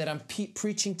message that I'm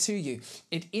preaching to you,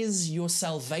 it is your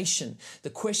salvation. The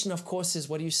question, of course, is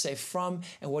what are you saved from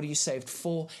and what are you saved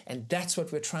for? And that's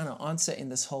what we're trying to answer in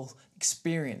this whole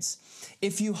experience.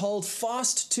 If you hold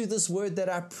fast to this word that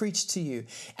I preached to you,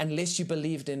 unless you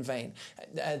believed in vain.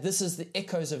 This is the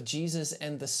echoes of Jesus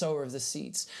and the sower of the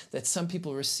seeds, that some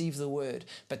people receive the word,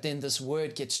 but then this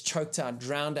word gets choked out,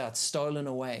 drowned out, stolen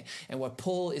away. And what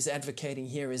Paul is advocating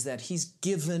here is that he's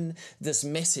given this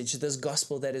message, this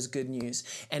gospel that is good news.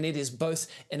 And it is both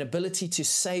an ability to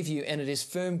save you, and it is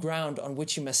firm ground on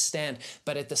which you must stand.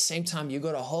 But at the same time, you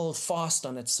got to hold fast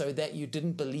on it so that you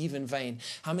didn't believe in vain.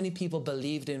 How many people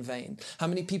believed in vain? How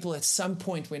many people at some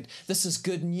point went, this is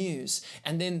good news,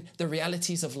 and then the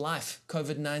realities of life,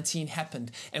 COVID-19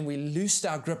 happened, and we loosed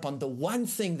our grip on the one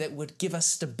thing that would give us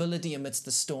stability amidst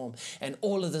the storm, and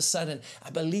all of a sudden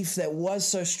a belief that was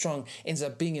so strong ends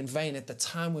up being in vain at the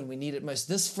time when we need it most.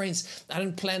 This, friends, I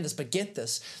didn't plan this, but get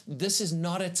this, this is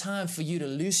not a time for you to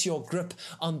loose your grip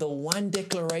on the one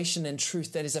declaration and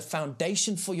truth that is a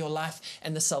foundation for your life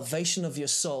and the salvation of your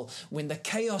soul. When the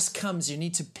chaos comes, you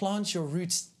need to plant your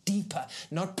roots deeper,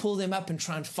 not pull them up and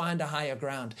try and find a higher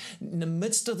ground. In the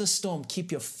midst of the storm,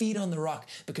 keep your feet on the rock,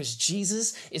 because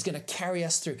Jesus is going to carry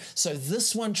us through. So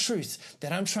this one truth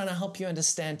that I'm trying to help you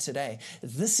understand today,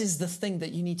 this is the thing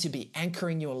that you need to be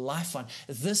anchoring your life on.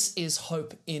 This is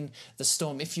hope in the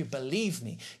storm. If you believe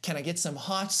me, can I get some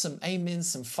hearts, some amens,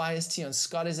 some fires to you? And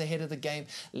Scott is ahead of the game.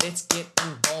 Let's get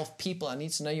involved, people. I need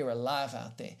to know you're alive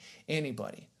out there.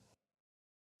 Anybody?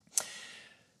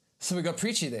 So we got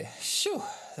preachy there. Shoo,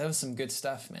 that was some good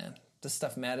stuff, man. This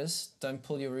stuff matters. Don't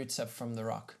pull your roots up from the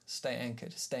rock. Stay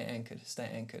anchored, stay anchored, stay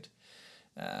anchored.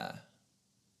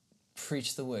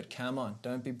 Preach the word. Come on.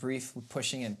 Don't be brief with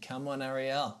pushing in. Come on,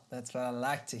 Ariel. That's what I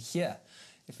like to hear.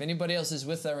 If anybody else is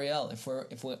with Ariel, if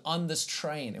we're on this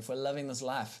train, if we're loving this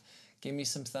life, give me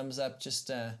some thumbs up.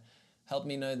 Just help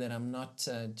me know that I'm not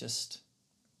just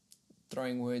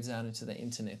throwing words out into the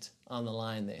internet on the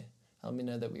line there. Help me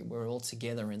know that we're all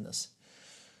together in this.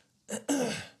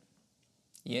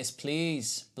 Yes,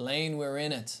 please. Blaine, we're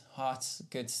in it. Hearts,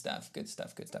 good stuff, good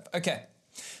stuff, good stuff. Okay,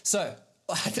 so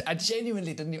I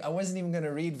genuinely I wasn't even going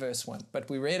to read verse 1, but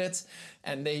we read it,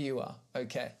 and there you are.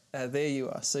 Okay, there you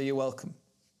are. So you're welcome.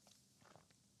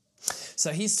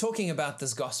 So he's talking about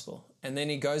this gospel, and then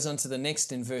he goes on to the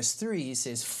next in verse 3. He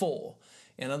says, for.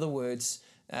 In other words,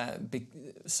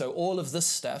 so all of this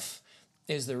stuff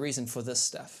is the reason for this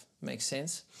stuff. Makes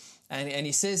sense? And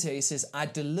he says here, he says, I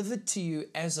delivered to you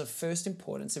as of first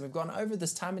importance. And we've gone over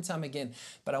this time and time again,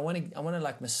 but I want to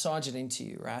like massage it into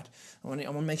you, right? I want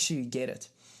to make sure you get it.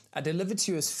 I delivered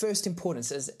to you as first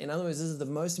importance. In other words, this is the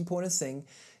most important thing.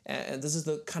 And this is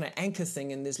the kind of anchor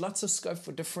thing. And there's lots of scope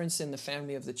for difference in the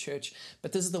family of the church.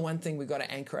 But this is the one thing we've got to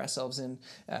anchor ourselves in.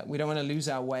 We don't want to lose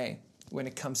our way when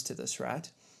it comes to this, right?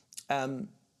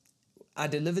 I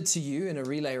delivered to you in a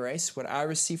relay race what I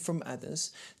received from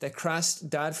others, that Christ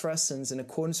died for our sins in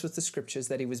accordance with the scriptures,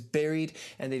 that he was buried,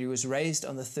 and that he was raised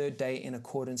on the third day in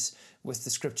accordance with the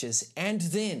scriptures. And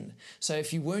then, so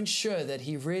if you weren't sure that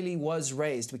he really was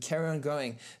raised, we carry on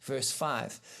going, verse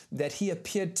 5, that he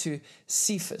appeared to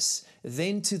Cephas,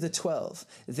 then to the 12.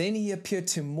 Then he appeared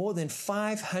to more than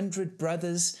 500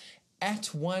 brothers at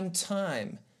one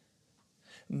time,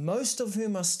 most of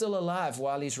whom are still alive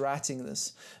while he's writing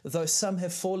this, though some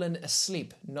have fallen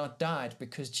asleep, not died,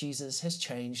 because Jesus has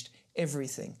changed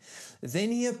everything.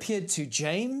 Then he appeared to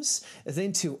James,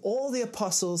 then to all the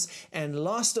apostles, and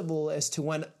last of all, as to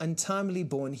one untimely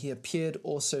born, he appeared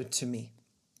also to me.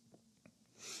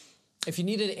 If you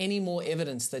needed any more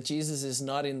evidence that Jesus is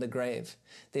not in the grave,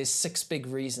 there's 6 big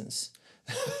reasons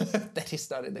that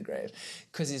he's not in the grave,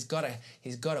 because he's got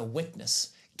a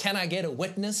witness. Can I get a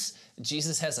witness?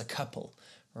 Jesus has a couple,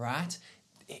 right?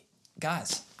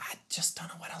 Guys, I just don't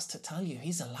know what else to tell you.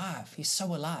 He's alive. He's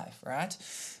so alive, right?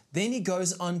 Then he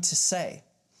goes on to say,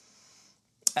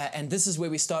 and this is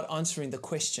where we start answering the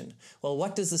question, well,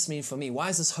 what does this mean for me? Why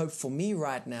is this hope for me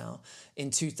right now in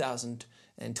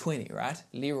 2020, right?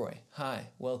 Leroy, hi,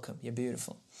 welcome. You're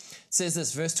beautiful. It says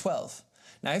this, verse 12.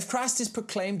 Now, if Christ is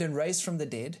proclaimed and raised from the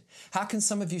dead, how can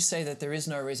some of you say that there is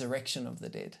no resurrection of the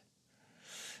dead?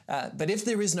 But if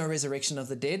there is no resurrection of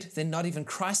the dead, then not even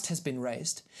Christ has been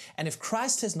raised. And if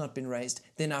Christ has not been raised,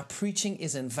 then our preaching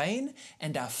is in vain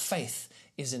and our faith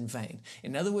is in vain.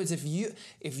 In other words, if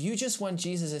you just want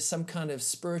Jesus as some kind of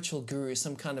spiritual guru,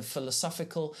 some kind of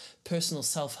philosophical, personal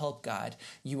self-help guide,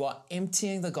 you are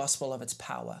emptying the gospel of its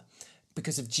power.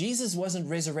 Because if Jesus wasn't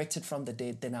resurrected from the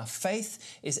dead, then our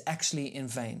faith is actually in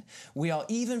vain. We are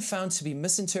even found to be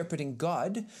misinterpreting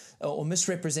God or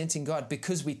misrepresenting God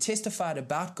because we testified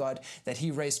about God that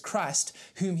he raised Christ,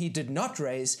 whom he did not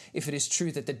raise, if it is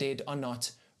true that the dead are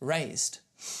not raised.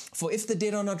 For if the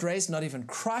dead are not raised, not even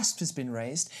Christ has been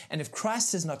raised. And if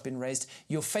Christ has not been raised,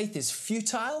 your faith is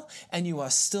futile and you are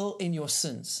still in your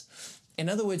sins. In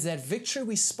other words, that victory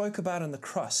we spoke about on the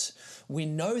cross, we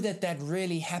know that that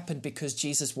really happened because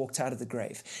Jesus walked out of the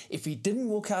grave. If he didn't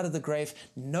walk out of the grave,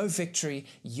 no victory,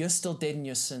 you're still dead in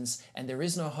your sins, and there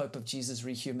is no hope of Jesus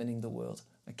rehumaning the world.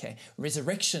 Okay,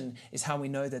 resurrection is how we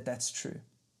know that that's true.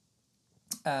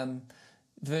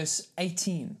 Verse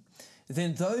 18.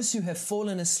 Then those who have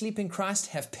fallen asleep in Christ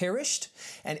have perished.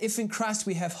 And if in Christ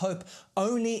we have hope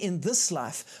only in this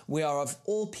life, we are of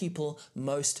all people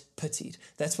most pitied.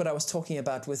 That's what I was talking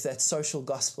about with that social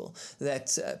gospel,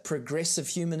 that progressive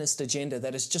humanist agenda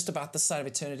that is just about the side of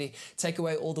eternity. Take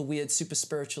away all the weird super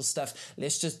spiritual stuff.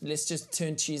 Let's just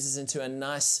turn Jesus into a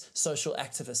nice social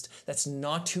activist. That's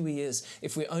not who he is.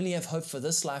 If we only have hope for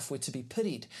this life, we're to be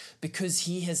pitied because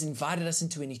he has invited us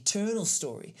into an eternal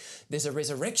story. There's a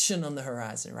resurrection on the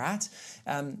horizon, right?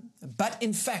 But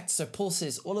in fact, so Paul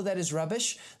says, all of that is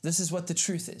rubbish. This is what the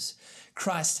truth is.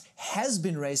 Christ has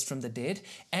been raised from the dead,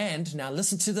 and now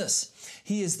listen to this.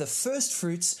 He is the first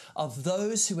fruits of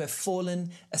those who have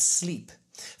fallen asleep.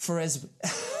 For as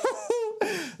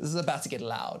this is about to get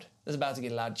loud. This is about to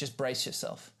get loud. Just brace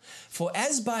yourself. For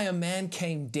as by a man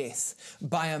came death,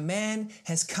 by a man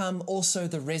has come also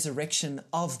the resurrection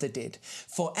of the dead.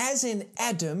 For as in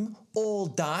Adam all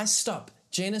die, stop.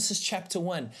 Genesis chapter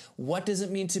 1. What does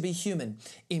it mean to be human?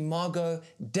 Imago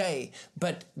Dei.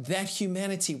 But that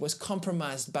humanity was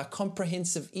compromised by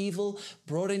comprehensive evil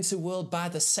brought into the world by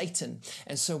the Satan.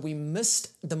 And so we missed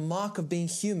the mark of being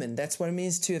human. That's what it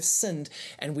means to have sinned.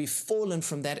 And we've fallen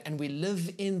from that, and we live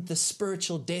in the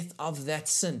spiritual death of that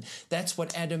sin. That's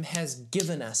what Adam has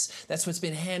given us. That's what's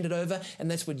been handed over, and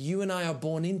that's what you and I are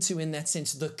born into in that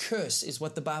sense. The curse is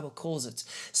what the Bible calls it.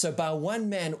 So by one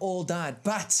man all died,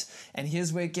 but, and here's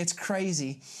where it gets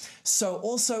crazy, so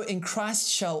also in Christ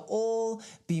shall all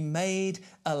be made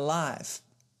alive.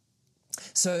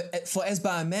 So, for as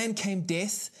by a man came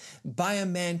death, by a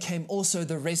man came also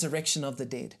the resurrection of the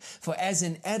dead. For as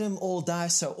in Adam all die,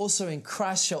 so also in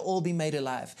Christ shall all be made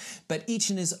alive, but each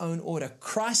in his own order.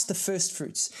 Christ the first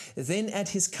fruits, then at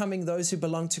his coming those who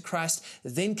belong to Christ,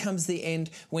 then comes the end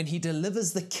when he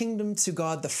delivers the kingdom to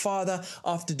God the Father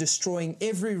after destroying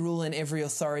every rule and every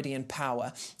authority and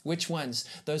power. Which ones?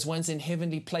 Those ones in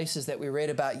heavenly places that we read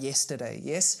about yesterday,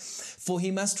 yes? For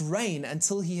he must reign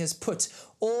until he has put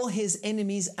all his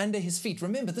enemies under his feet.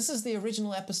 Remember, this is the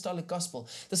original apostolic gospel.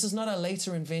 This is not a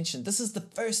later invention. This is the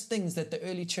first things that the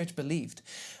early church believed.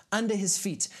 Under his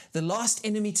feet. The last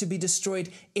enemy to be destroyed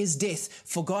is death,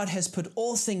 for God has put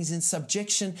all things in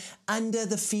subjection under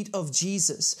the feet of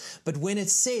Jesus. But when it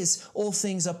says all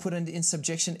things are put in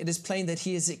subjection, it is plain that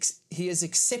he is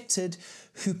accepted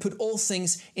who put all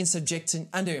things in subjection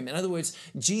under him. In other words,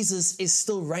 Jesus is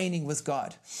still reigning with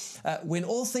God. When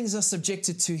all things are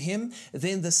subjected to him,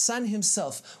 then the Son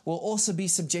himself will also be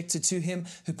subjected to him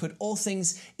who put all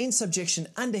things in subjection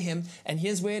under him. And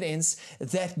here's where it ends,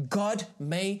 that God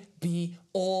may be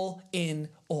all in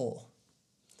all.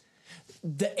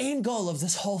 The end goal of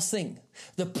this whole thing,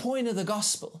 the point of the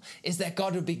gospel, is that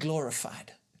God would be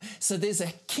glorified. So there's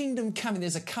a kingdom coming.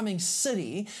 There's a coming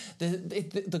city.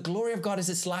 The glory of God is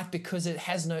its light because it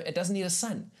doesn't need a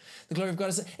sun. The glory of God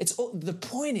is, the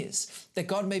point is that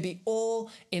God may be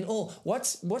all in all.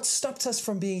 What stopped us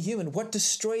from being human? What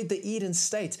destroyed the Eden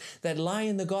state, that lie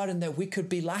in the garden, that we could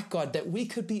be like God, that we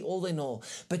could be all in all?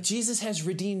 But Jesus has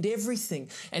redeemed everything,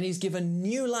 and he's given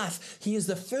new life. He is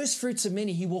the first fruits of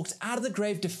many. He walked out of the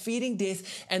grave, defeating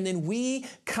death, and then we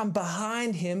come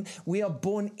behind him. We are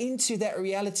born into that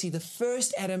reality, the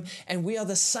first Adam, and we are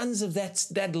the sons of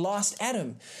that last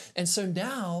Adam. And so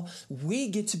now we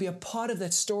get to be a part of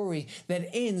that story that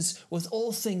ends with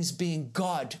all things being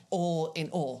God all in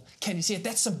all. Can you see it?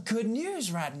 That's some good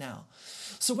news right now.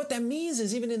 So what that means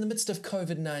is, even in the midst of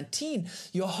COVID-19,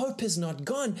 your hope is not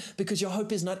gone because your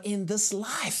hope is not in this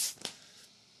life.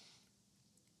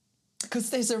 Because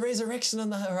there's a resurrection on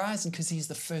the horizon, because he's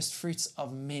the first fruits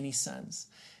of many sons,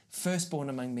 firstborn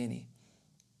among many.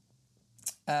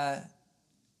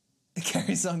 It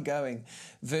carries on going.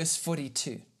 Verse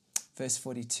 42. Verse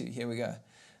 42. Here we go.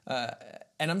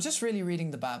 And I'm just really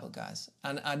reading the Bible, guys.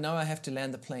 And I know I have to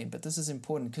land the plane, but this is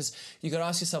important because you got to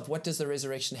ask yourself, what does the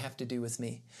resurrection have to do with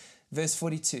me? Verse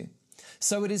 42.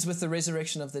 So it is with the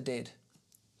resurrection of the dead.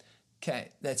 Okay,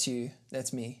 that's you.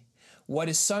 That's me. What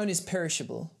is sown is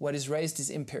perishable. What is raised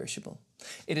is imperishable.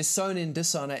 It is sown in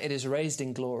dishonor, it is raised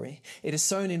in glory. It is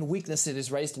sown in weakness, it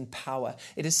is raised in power.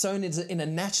 It is sown in a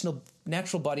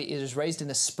natural body, it is raised in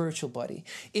a spiritual body.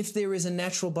 If there is a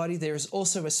natural body, there is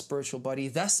also a spiritual body.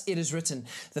 Thus it is written,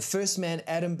 the first man,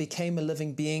 Adam, became a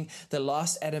living being. The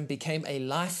last Adam became a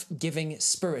life-giving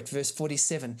spirit. Verse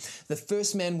 47, the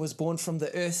first man was born from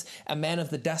the earth, a man of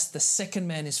the dust. The second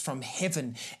man is from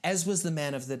heaven. As was the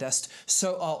man of the dust,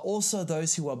 so are also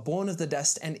those who are born of the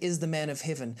dust, and is the man of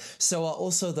heaven. So are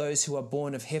also those who are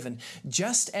born of heaven.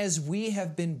 Just as we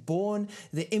have been born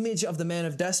the image of the man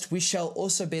of dust, we shall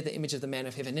also bear the image of the man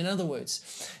of heaven. In other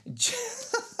words,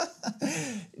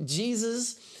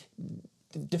 Jesus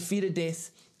defeated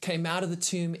death, came out of the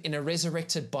tomb in a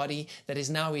resurrected body that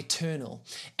is now eternal.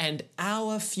 And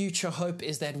our future hope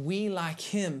is that we, like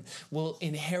him, will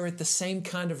inherit the same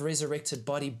kind of resurrected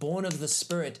body, born of the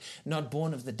Spirit, not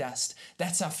born of the dust.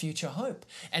 That's our future hope.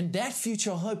 And that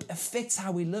future hope affects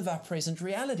how we live our present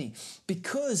reality.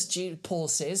 Because, Paul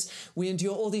says, we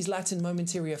endure all these light and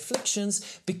momentary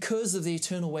afflictions because of the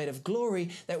eternal weight of glory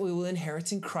that we will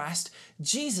inherit in Christ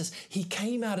Jesus. He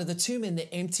came out of the tomb, and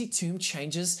the empty tomb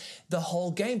changes the whole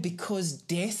game, because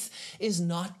death is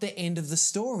not the end of the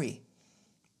story.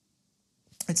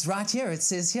 It's right here. It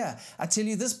says here, I tell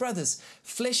you this, brothers,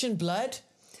 flesh and blood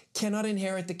cannot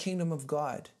inherit the kingdom of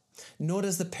God, nor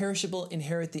does the perishable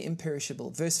inherit the imperishable.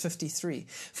 Verse 53,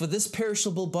 for this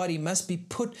perishable body must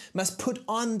put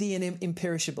on the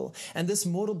imperishable, and this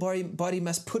mortal body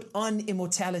must put on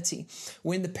immortality.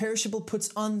 When the perishable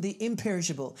puts on the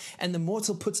imperishable, and the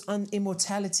mortal puts on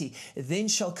immortality, then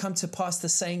shall come to pass the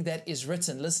saying that is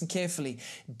written. Listen carefully.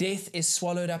 Death is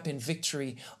swallowed up in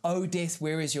victory. O death,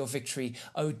 where is your victory?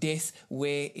 O death,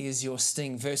 where is your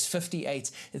sting? Verse 58,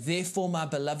 therefore, my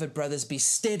beloved brothers, be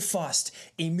steadfast,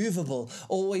 immovable,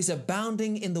 always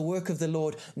abounding in the work of the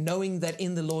Lord, knowing that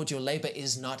in the Lord your labor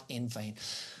is not in vain.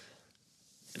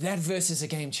 That verse is a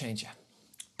game changer,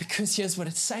 because here's what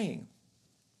it's saying.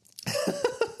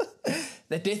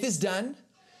 That death is done.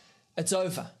 It's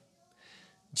over.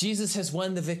 Jesus has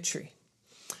won the victory.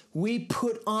 We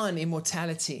put on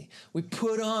immortality. We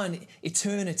put on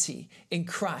eternity in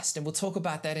Christ. And we'll talk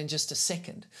about that in just a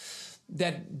second.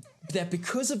 That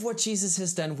because of what Jesus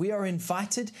has done, we are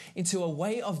invited into a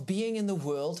way of being in the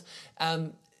world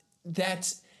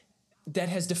that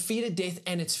has defeated death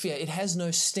and its fear. It has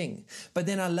no sting. But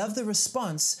then I love the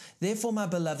response. Therefore, my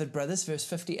beloved brothers, verse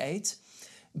 58,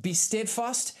 be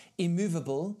steadfast,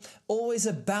 immovable, always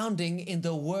abounding in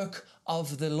the work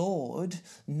of the Lord,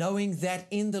 knowing that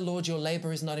in the Lord your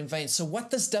labor is not in vain. So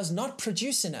what this does not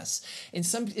produce in us is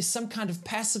some kind of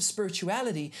passive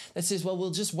spirituality that says, well,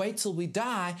 we'll just wait till we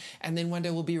die and then one day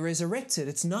we'll be resurrected.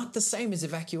 It's not the same as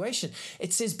evacuation.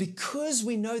 It says, because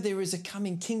we know there is a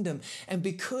coming kingdom, and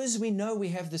because we know we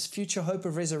have this future hope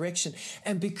of resurrection,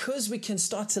 and because we can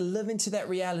start to live into that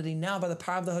reality now by the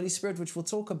power of the Holy Spirit, which we'll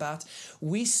talk about,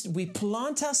 we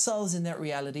plant ourselves in that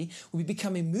reality. We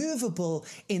become immovable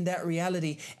in that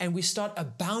reality, and we start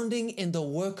abounding in the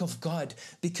work of God,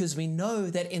 because we know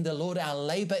that in the Lord our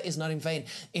labor is not in vain.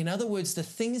 In other words, the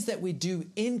things that we do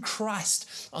in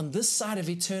Christ on this side of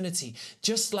eternity,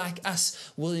 just like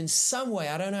us, will in some way,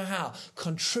 I don't know how,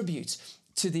 contribute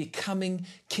to the coming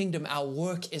kingdom. Our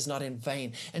work is not in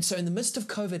vain. And so in the midst of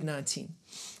COVID-19,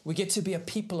 we get to be a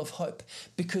people of hope,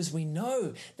 because we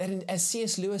know that, as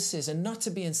C.S. Lewis says, and not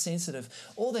to be insensitive,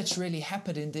 all that's really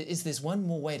happened is there's one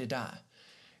more way to die.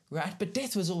 Right? But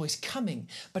death was always coming.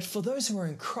 But for those who are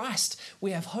in Christ,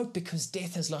 we have hope, because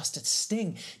death has lost its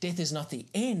sting. Death is not the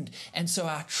end. And so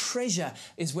our treasure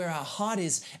is where our heart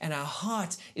is, and our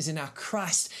heart is in our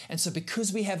Christ. And so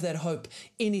because we have that hope,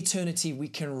 in eternity, we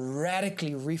can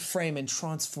radically reframe and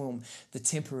transform the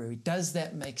temporary. Does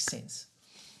that make sense?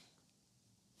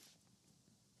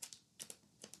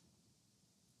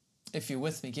 If you're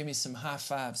with me, give me some high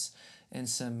fives and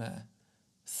some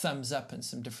thumbs up and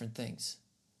some different things.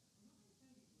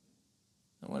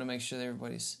 I want to make sure that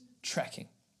everybody's tracking.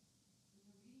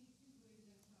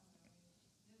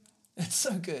 It's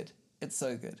so good. It's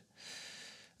so good.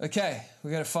 Okay, we're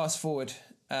going to fast forward.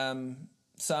 So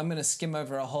I'm going to skim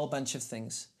over a whole bunch of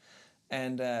things,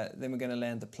 and then we're going to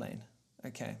land the plane.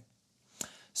 Okay.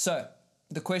 So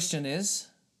the question is,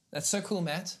 that's so cool,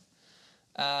 Matt.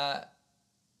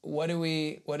 What do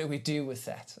we do with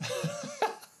that?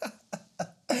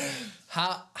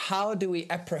 how do we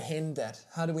apprehend that?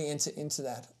 How do we enter into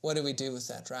that? What do we do with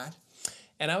that, right?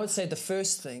 And I would say the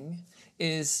first thing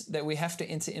is that we have to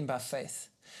enter in by faith.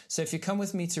 So if you come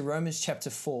with me to Romans chapter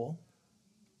 4,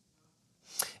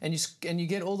 and you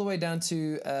get all the way down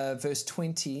to verse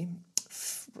 20.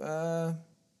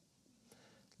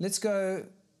 Let's go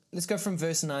from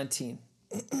verse 19.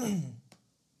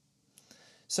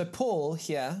 So Paul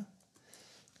here,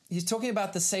 he's talking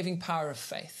about the saving power of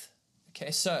faith.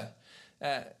 Okay, so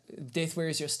death, where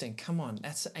is your sting? Come on,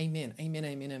 that's amen, amen,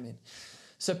 amen, amen.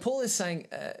 So Paul is saying,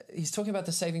 he's talking about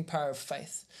the saving power of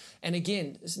faith. And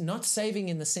again, it's not saving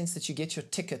in the sense that you get your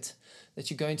ticket, that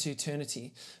you go into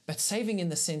eternity, but saving in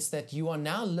the sense that you are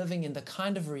now living in the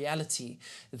kind of reality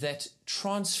that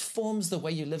transforms the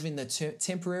way you live in the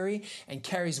temporary and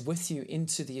carries with you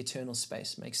into the eternal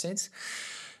space. Makes sense?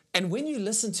 And when you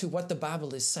listen to what the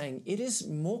Bible is saying, it is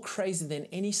more crazy than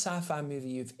any sci-fi movie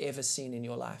you've ever seen in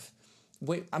your life.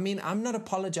 I'm not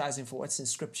apologizing for what's in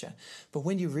Scripture, but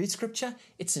when you read Scripture,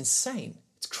 it's insane.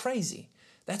 It's crazy.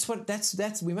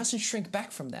 That's we mustn't shrink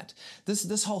back from that.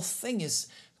 This whole thing is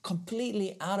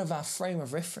completely out of our frame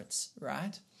of reference,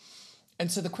 right?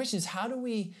 And so the question is, how do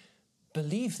we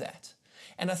believe that?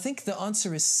 And I think the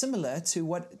answer is similar to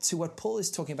what Paul is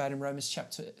talking about in Romans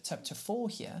chapter 4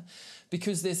 here,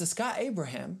 because there's this guy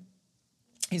Abraham.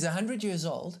 He's 100 years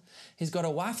old. He's got a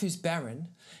wife who's barren,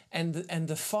 and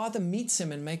the father meets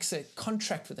him and makes a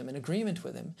contract with him, an agreement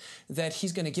with him, that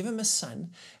he's going to give him a son,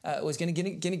 or he's going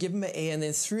to give him an heir, and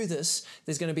then through this,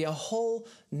 there's going to be a whole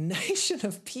nation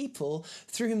of people.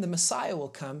 Through him, the Messiah will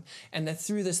come, and that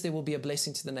through this, there will be a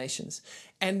blessing to the nations.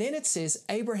 And then it says,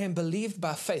 Abraham believed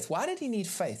by faith. Why did he need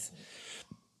faith?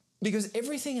 Because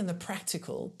everything in the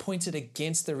practical pointed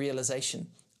against the realization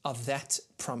of that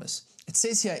promise. It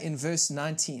says here in verse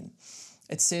 19,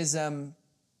 it says,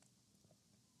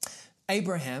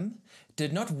 Abraham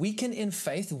did not weaken in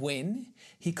faith when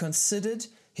he considered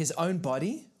his own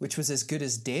body, which was as good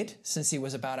as dead, since he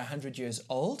was about 100 years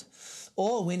old,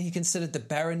 or when he considered the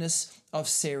barrenness of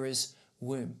Sarah's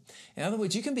womb. In other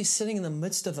words, you can be sitting in the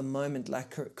midst of a moment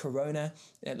like Corona,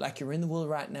 like you're in the world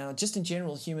right now. Just in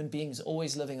general, human beings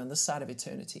always living on this side of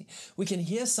eternity. We can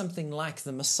hear something like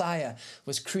the Messiah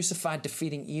was crucified,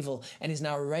 defeating evil, and is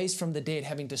now raised from the dead,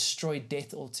 having destroyed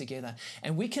death altogether.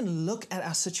 And we can look at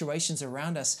our situations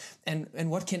around us, and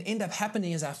what can end up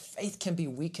happening is our faith can be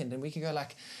weakened, and we can go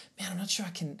like, man, I'm not sure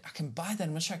I can buy that.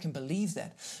 I'm not sure I can believe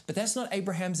that. But that's not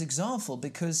Abraham's example,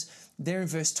 because there in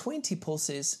verse 20, Paul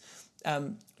says,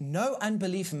 no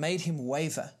unbelief made him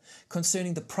waver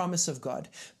concerning the promise of God,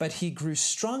 but he grew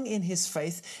strong in his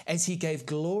faith as he gave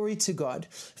glory to God,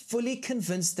 fully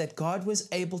convinced that God was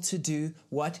able to do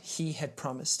what he had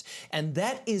promised. And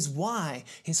that is why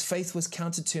his faith was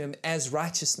counted to him as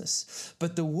righteousness.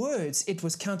 But the words it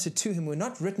was counted to him were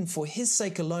not written for his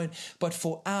sake alone, but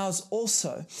for ours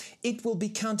also. It will be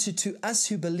counted to us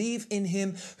who believe in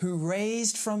him who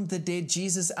raised from the dead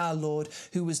Jesus our Lord,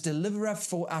 who was delivered up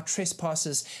for our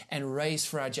trespasses and raised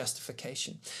for our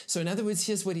justification. So in other words,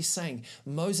 here's what he's saying.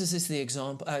 Moses is the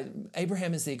example.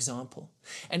 Abraham is the example.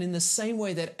 And in the same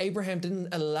way that Abraham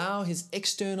didn't allow his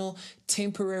external,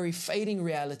 temporary, fading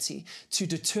reality to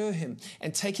deter him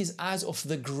and take his eyes off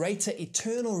the greater,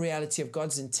 eternal reality of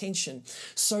God's intention,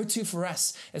 so too for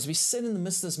us, as we sit in the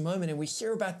midst of this moment and we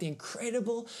hear about the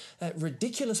incredible,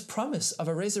 ridiculous promise of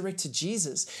a resurrected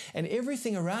Jesus, and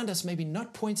everything around us maybe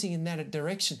not pointing in that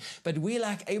direction, but we,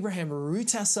 like Abraham,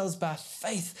 root ourselves by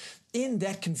faith in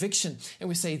that conviction, and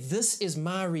we say, this is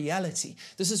my reality.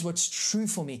 This is what's true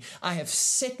for me. I have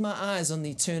set my eyes on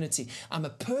the eternity. I'm a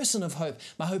person of hope.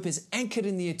 My hope is anchored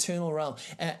in the eternal realm.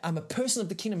 I'm a person of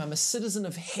the kingdom. I'm a citizen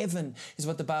of heaven, is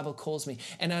what the Bible calls me.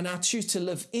 And I now choose to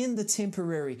live in the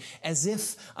temporary as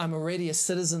if I'm already a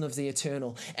citizen of the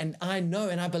eternal. And I know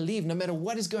and I believe, no matter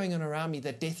what is going on around me,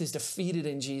 that death is defeated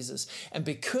in Jesus. And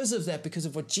because of that, because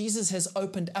of what Jesus has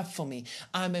opened up for me,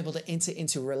 I'm able to enter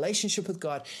into a relationship with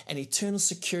God and eternal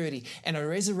security and a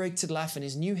resurrected life in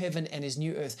his new heaven and his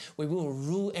new earth, where we will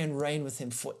rule and reign with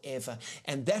him forever.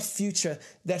 And that future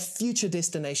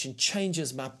destination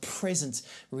changes my present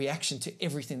reaction to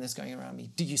everything that's going around me.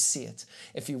 Do you see it?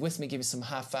 If you're with me, give me some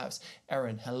high fives.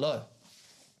 Aaron, hello.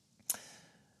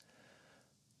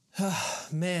 Oh,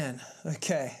 man.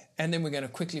 Okay. And then we're going to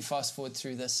quickly fast forward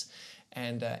through this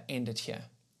and end it here.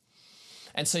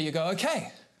 And so you go,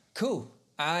 okay, cool.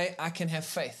 I can have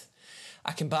faith.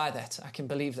 I can buy that. I can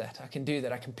believe that. I can do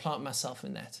that. I can plant myself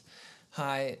in that.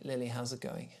 Hi, Lily, how's it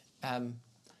going?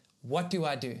 What do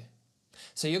I do?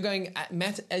 So you're going,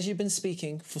 Matt, as you've been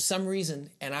speaking, for some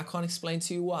reason, and I can't explain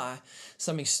to you why,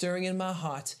 something's stirring in my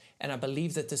heart, and I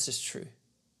believe that this is true.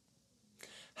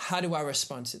 How do I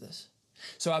respond to this?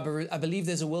 So I believe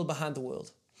there's a will behind the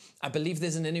world. I believe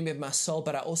there's an enemy of my soul,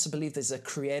 but I also believe there's a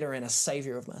creator and a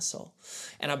savior of my soul.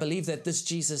 And I believe that this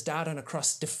Jesus died on a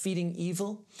cross, defeating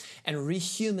evil and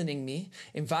rehumaning me,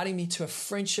 inviting me to a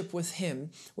friendship with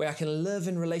him where I can live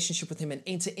in relationship with him and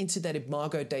enter into that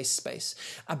imago Dei space.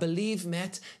 I believe,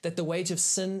 Matt, that the wage of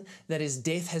sin, that is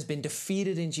death, has been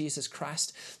defeated in Jesus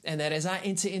Christ. And that as I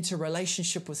enter into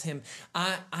relationship with him,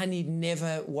 I need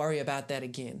never worry about that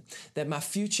again. That my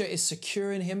future is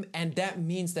secure in him. And that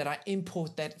means that I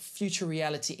import that future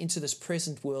reality into this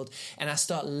present world, and I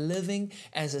start living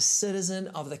as a citizen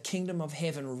of the kingdom of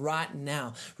heaven right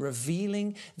now,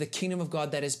 revealing the kingdom of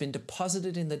God that has been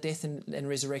deposited in the death and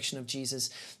resurrection of Jesus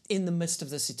in the midst of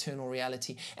this eternal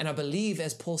reality. And I believe,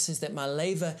 as Paul says, that my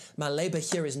labor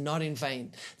here is not in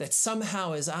vain, that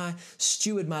somehow as I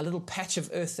steward my little patch of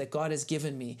earth that God has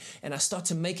given me, and I start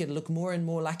to make it look more and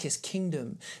more like his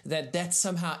kingdom, that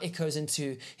somehow echoes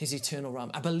into his eternal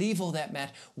realm. I believe all that,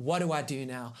 Matt. What do I do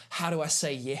now? How do I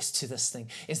say yes to this thing?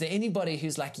 Is there anybody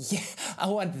who's like, yeah, I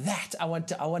want that. I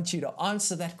want you to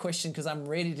answer that question, because I'm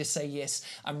ready to say yes.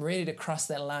 I'm ready to cross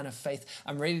that line of faith.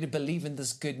 I'm ready to believe in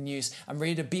this good news. I'm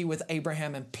ready to be with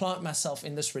Abraham and plant myself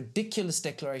in this ridiculous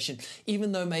declaration,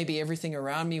 even though maybe everything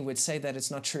around me would say that it's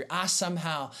not true. I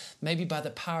somehow, maybe by the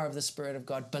power of the Spirit of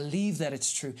God, believe that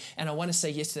it's true. And I want to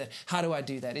say yes to that. How do I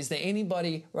do that? Is there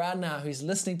anybody right now who's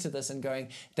listening to this and going,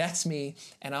 that's me,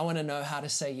 and I want to know how to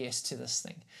say yes to this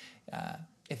thing?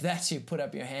 If that's you, put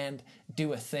up your hand,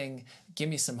 do a thing, give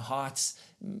me some hearts,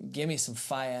 give me some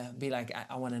fire, be like,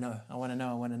 I want to know, I want to know,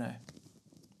 I want to know.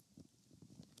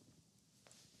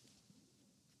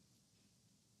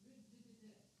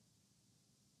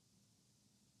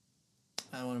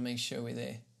 I want to make sure we're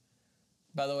there.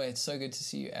 By the way, it's so good to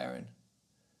see you, Aaron.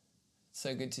 It's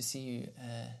so good to see you,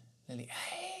 Lily.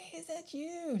 Hey, is that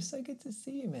you? So good to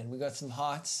see you, man. We got some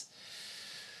hearts.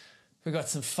 We got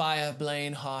some fire,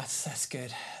 Blaine, hearts. That's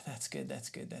good. That's good. That's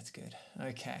good. That's good.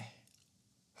 Okay.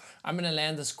 I'm going to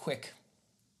land this quick.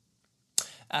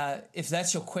 If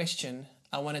that's your question,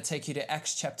 I want to take you to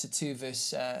Acts chapter 2,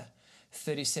 verse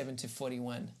 37 to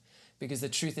 41. Because the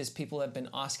truth is, people have been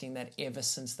asking that ever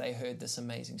since they heard this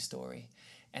amazing story.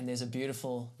 And there's a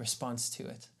beautiful response to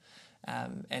it.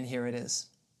 And here it is.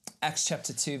 Acts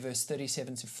chapter 2, verse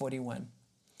 37 to 41.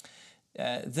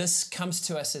 This comes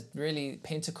to us at really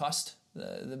Pentecost,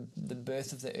 the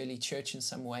birth of the early church in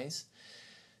some ways.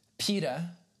 Peter,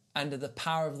 under the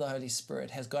power of the Holy Spirit,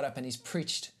 has got up and he's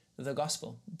preached the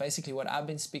gospel. Basically what I've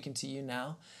been speaking to you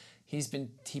now, he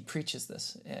preaches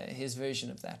this, his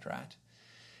version of that, right?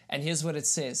 And here's what it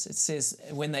says. It says,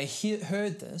 when they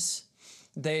heard this,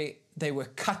 they were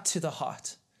cut to the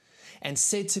heart and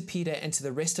said to Peter and to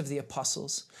the rest of the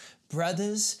apostles,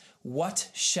 brothers, what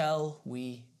shall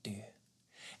we do?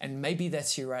 And maybe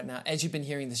that's you right now. As you've been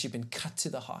hearing this, you've been cut to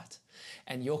the heart.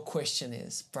 And your question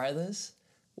is, brothers,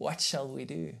 what shall we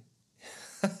do?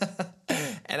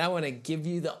 And I want to give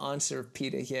you the answer of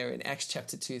Peter here in Acts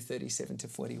chapter 2, 37 to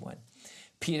 41.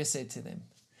 Peter said to them,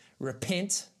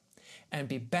 repent and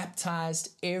be baptized,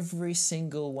 every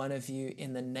single one of you,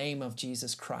 in the name of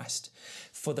Jesus Christ,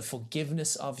 for the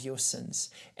forgiveness of your sins,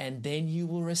 and then you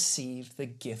will receive the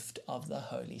gift of the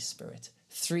Holy Spirit.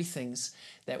 Three things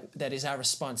that is our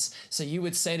response. So you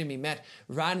would say to me, Matt,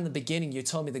 right in the beginning, you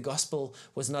told me the gospel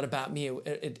was not about me.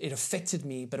 It affected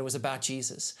me, but it was about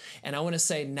Jesus. And I want to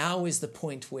say now is the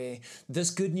point where this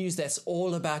good news that's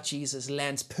all about Jesus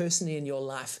lands personally in your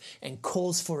life and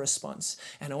calls for response.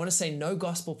 And I want to say no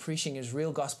gospel preaching is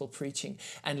real gospel preaching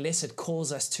unless it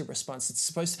calls us to response.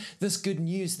 This good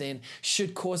news then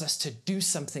should cause us to do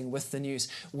something with the news.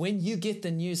 When you get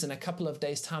the news in a couple of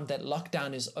days' time that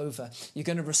lockdown is over, you're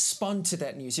going to respond to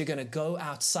that news. You're going to go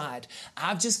outside.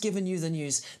 I've just given you the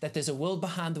news that there's a world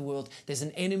behind the world. There's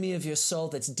an enemy of your soul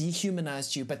that's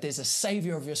dehumanized you, but there's a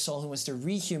savior of your soul who wants to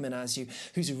rehumanize you,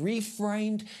 who's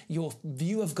reframed your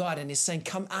view of God and is saying,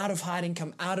 come out of hiding,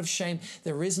 come out of shame.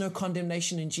 There is no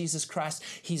condemnation in Jesus Christ.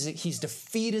 He's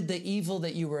defeated the evil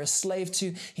that you were a slave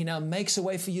to. He now makes a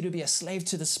way for you to be a slave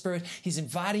to the Spirit. He's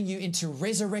inviting you into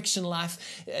resurrection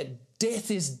life.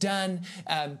 Death is done.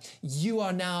 You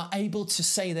are now able to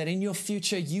say that in your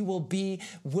future you will be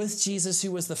with Jesus,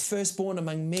 who was the firstborn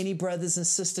among many brothers and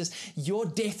sisters. Your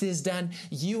death is done.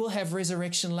 You will have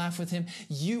resurrection life with him.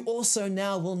 You also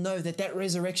now will know that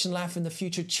resurrection life in the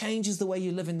future changes the way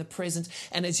you live in the present.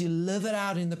 And as you live it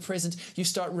out in the present, you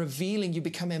start revealing, you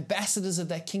become ambassadors of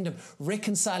that kingdom,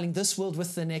 reconciling this world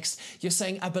with the next. You're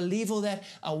saying, I believe all that.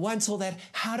 I want all that.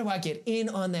 How do I get in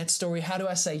on that story? How do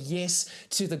I say yes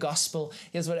to the gospel? gospel.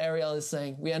 Here's what Ariel is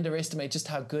saying. We underestimate just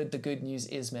how good the good news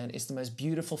is, man. It's the most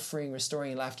beautiful, freeing,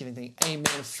 restoring, life-giving thing.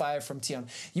 Amen. Fire from Tion.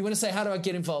 You want to say, how do I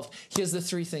get involved? Here's the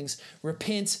three things.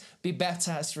 Repent, be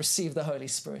baptized, receive the Holy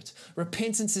Spirit.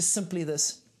 Repentance is simply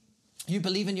this. You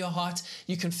believe in your heart,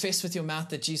 you confess with your mouth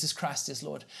that Jesus Christ is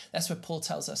Lord. That's what Paul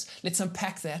tells us. Let's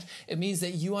unpack that. It means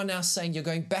that you are now saying you're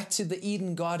going back to the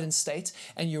Eden garden state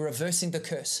and you're reversing the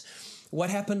curse. What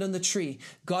happened on the tree?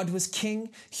 God was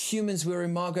king. Humans were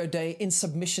imago Dei, in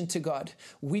submission to God.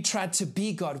 We tried to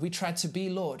be God. We tried to be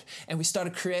Lord. And we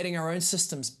started creating our own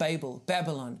systems.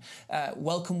 Babylon,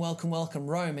 welcome,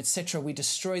 Rome, etc. We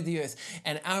destroyed the earth.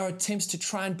 And our attempts to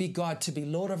try and be God, to be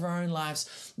Lord of our own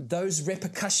lives, those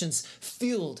repercussions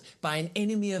fueled by an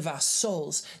enemy of our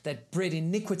souls that bred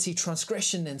iniquity,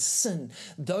 transgression, and sin.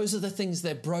 Those are the things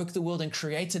that broke the world and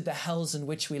created the hells in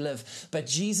which we live. But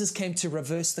Jesus came to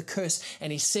reverse the curse.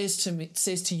 And he says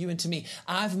to you and to me,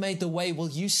 I've made the way. Will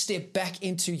you step back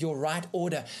into your right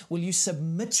order? Will you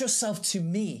submit yourself to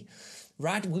me?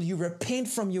 Right? Will you repent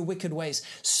from your wicked ways?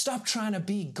 Stop trying to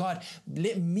be God.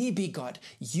 Let me be God.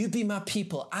 You be my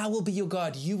people. I will be your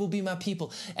God. You will be my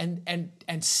people. And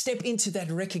step into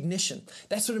that recognition.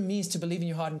 That's what it means to believe in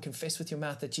your heart and confess with your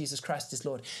mouth that Jesus Christ is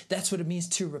Lord. That's what it means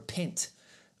to repent.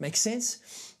 Make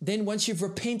sense? Then once you've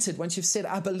repented, once you've said,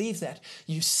 I believe that,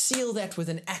 you seal that with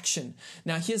an action.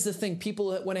 Now, here's the thing.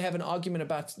 People want to have an argument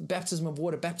about baptism of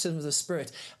water, baptism of the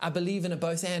Spirit. I believe in a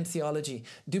both and theology.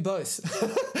 Do both.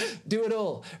 Do it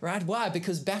all, right? Why?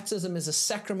 Because baptism is a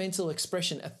sacramental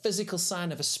expression, a physical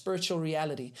sign of a spiritual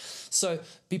reality. So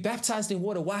be baptized in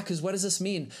water. Why? Because what does this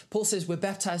mean? Paul says we're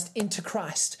baptized into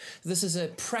Christ. This is a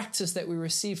practice that we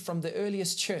received from the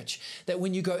earliest church, that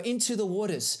when you go into the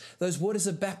waters, those waters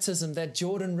of baptism, that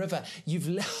Jordan River,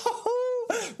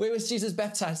 where was Jesus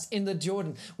baptized? In the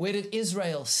Jordan. Where did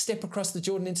Israel step across the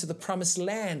Jordan into the promised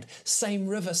land? Same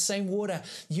river, same water.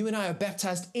 You and I are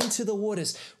baptized into the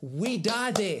waters. We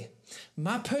die there.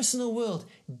 My personal world,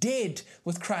 dead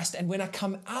with Christ. And when I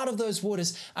come out of those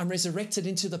waters, I'm resurrected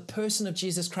into the person of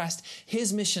Jesus Christ.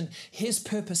 His mission, his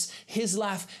purpose, his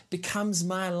life becomes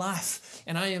my life.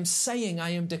 And I am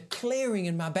declaring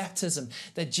in my baptism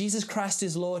that Jesus Christ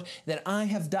is Lord, that I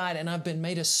have died and I've been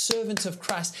made a servant of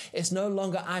Christ. It's no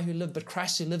longer I who live, but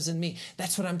Christ who lives in me.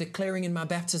 That's what I'm declaring in my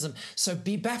baptism. So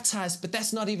be baptized, but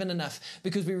that's not even enough,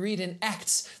 because we read in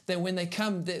Acts that when they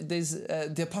come,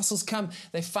 the apostles come,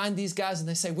 they find these guys and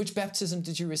they say, which baptism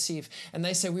did you receive? And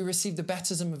they say, we received the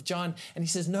baptism of John. And he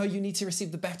says, no, you need to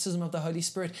receive the baptism of the Holy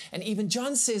Spirit. And even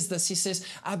John says this. He says,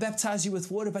 I baptize you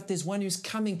with water, but there's one who's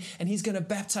coming and he's going to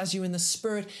baptize you in the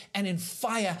Spirit and in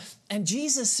fire. And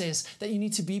Jesus says that you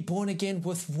need to be born again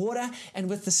with water and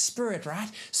with the Spirit, right?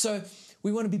 So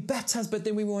we want to be baptized, but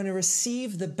then we want to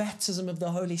receive the baptism of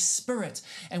the Holy Spirit.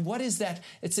 And what is that?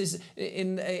 It says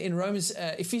in Romans,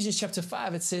 Ephesians chapter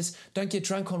 5, it says, don't get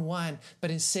drunk on wine, but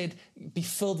instead be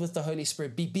filled with the Holy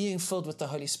Spirit. Be being filled with the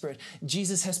Holy Spirit.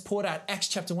 Jesus has poured out, Acts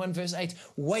chapter 1, verse 8,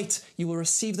 wait, you will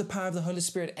receive the power of the Holy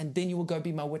Spirit, and then you will go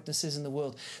be my witnesses in the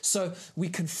world. So we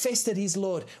confess that he's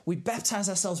Lord. We baptize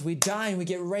ourselves. We die and we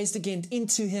get raised again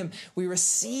into him. We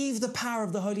receive the power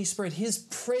of the Holy Spirit, his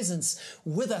presence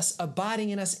with us, abiding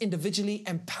in us individually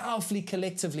and powerfully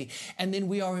collectively. And then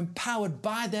we are empowered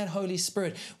by that Holy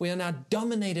Spirit. We are now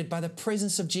dominated by the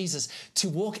presence of Jesus to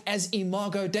walk as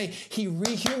imago Dei. He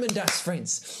rehumaned us,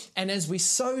 friends. And as we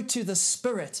sow to the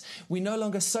Spirit, we no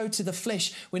longer sow to the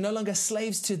flesh. We're no longer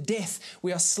slaves to death.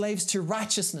 We are slaves to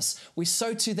righteousness. We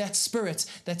sow to that Spirit,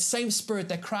 that same Spirit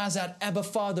that cries out, Abba,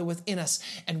 Father, within us.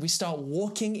 And we start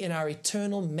walking in our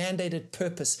eternal mandated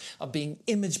purpose of being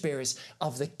image bearers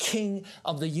of the King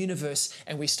of the universe.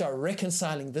 And we start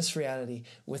reconciling this reality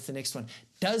with the next one.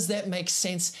 Does that make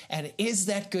sense? And is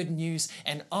that good news?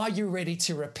 And are you ready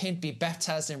to repent, be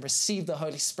baptized, and receive the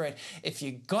Holy Spirit? If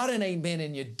you got an amen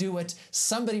and you do it,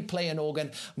 somebody play an organ.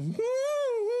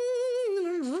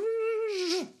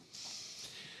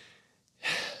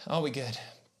 Are we good?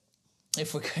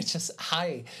 If we could just,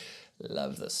 I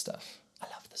love this stuff. I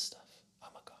love this stuff. Oh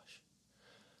my gosh.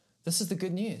 This is the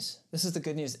good news. This is the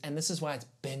good news. And this is why it's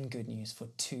been good news for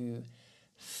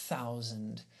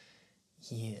 2,000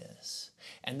 years.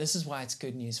 And this is why it's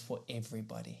good news for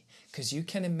everybody. Because you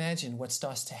can imagine what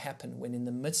starts to happen when in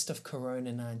the midst of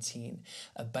Corona-19,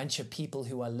 a bunch of people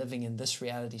who are living in this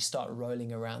reality start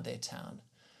rolling around their town.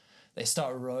 They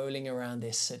start rolling around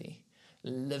their city,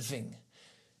 living,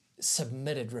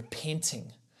 submitted,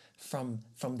 repenting from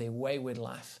their wayward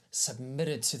life,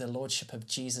 submitted to the Lordship of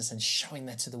Jesus and showing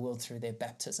that to the world through their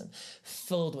baptism,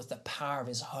 filled with the power of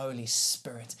his Holy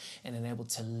Spirit and enabled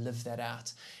to live that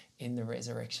out in the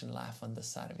resurrection life on this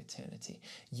side of eternity.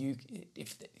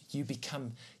 You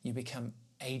become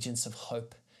agents of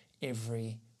hope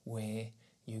everywhere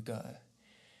you go.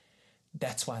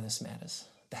 That's why this matters.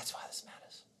 That's why this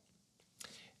matters.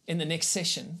 In the next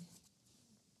session,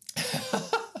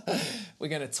 we're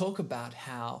going to talk about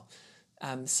how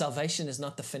salvation is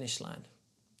not the finish line.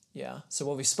 Yeah. So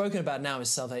what we've spoken about now is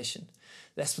salvation.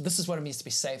 This is what it means to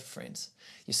be saved, friends.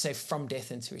 You're saved from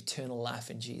death into eternal life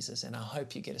in Jesus. And I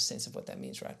hope you get a sense of what that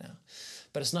means right now.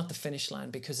 But it's not the finish line,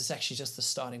 because it's actually just the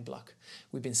starting block.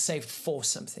 We've been saved for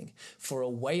something, for a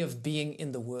way of being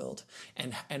in the world.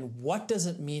 And what does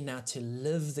it mean now to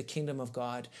live the kingdom of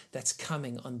God that's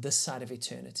coming on this side of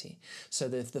eternity? So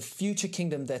the future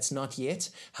kingdom that's not yet,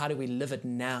 how do we live it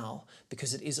now?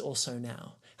 Because it is also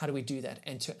now. How do we do that?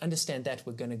 And to understand that,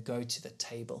 we're going to go to the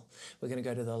table. We're going to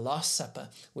go to the Last Supper,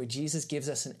 where Jesus gives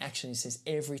us an action. He says,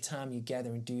 every time you gather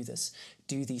and do this,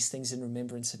 do these things in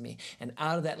remembrance of me. And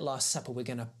out of that Last Supper, we're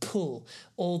going to pull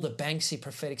all the Banksy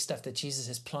prophetic stuff that Jesus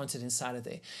has planted inside of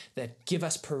there, that give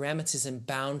us parameters and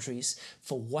boundaries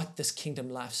for what this kingdom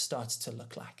life starts to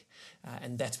look like.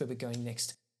 And that's where we're going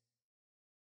next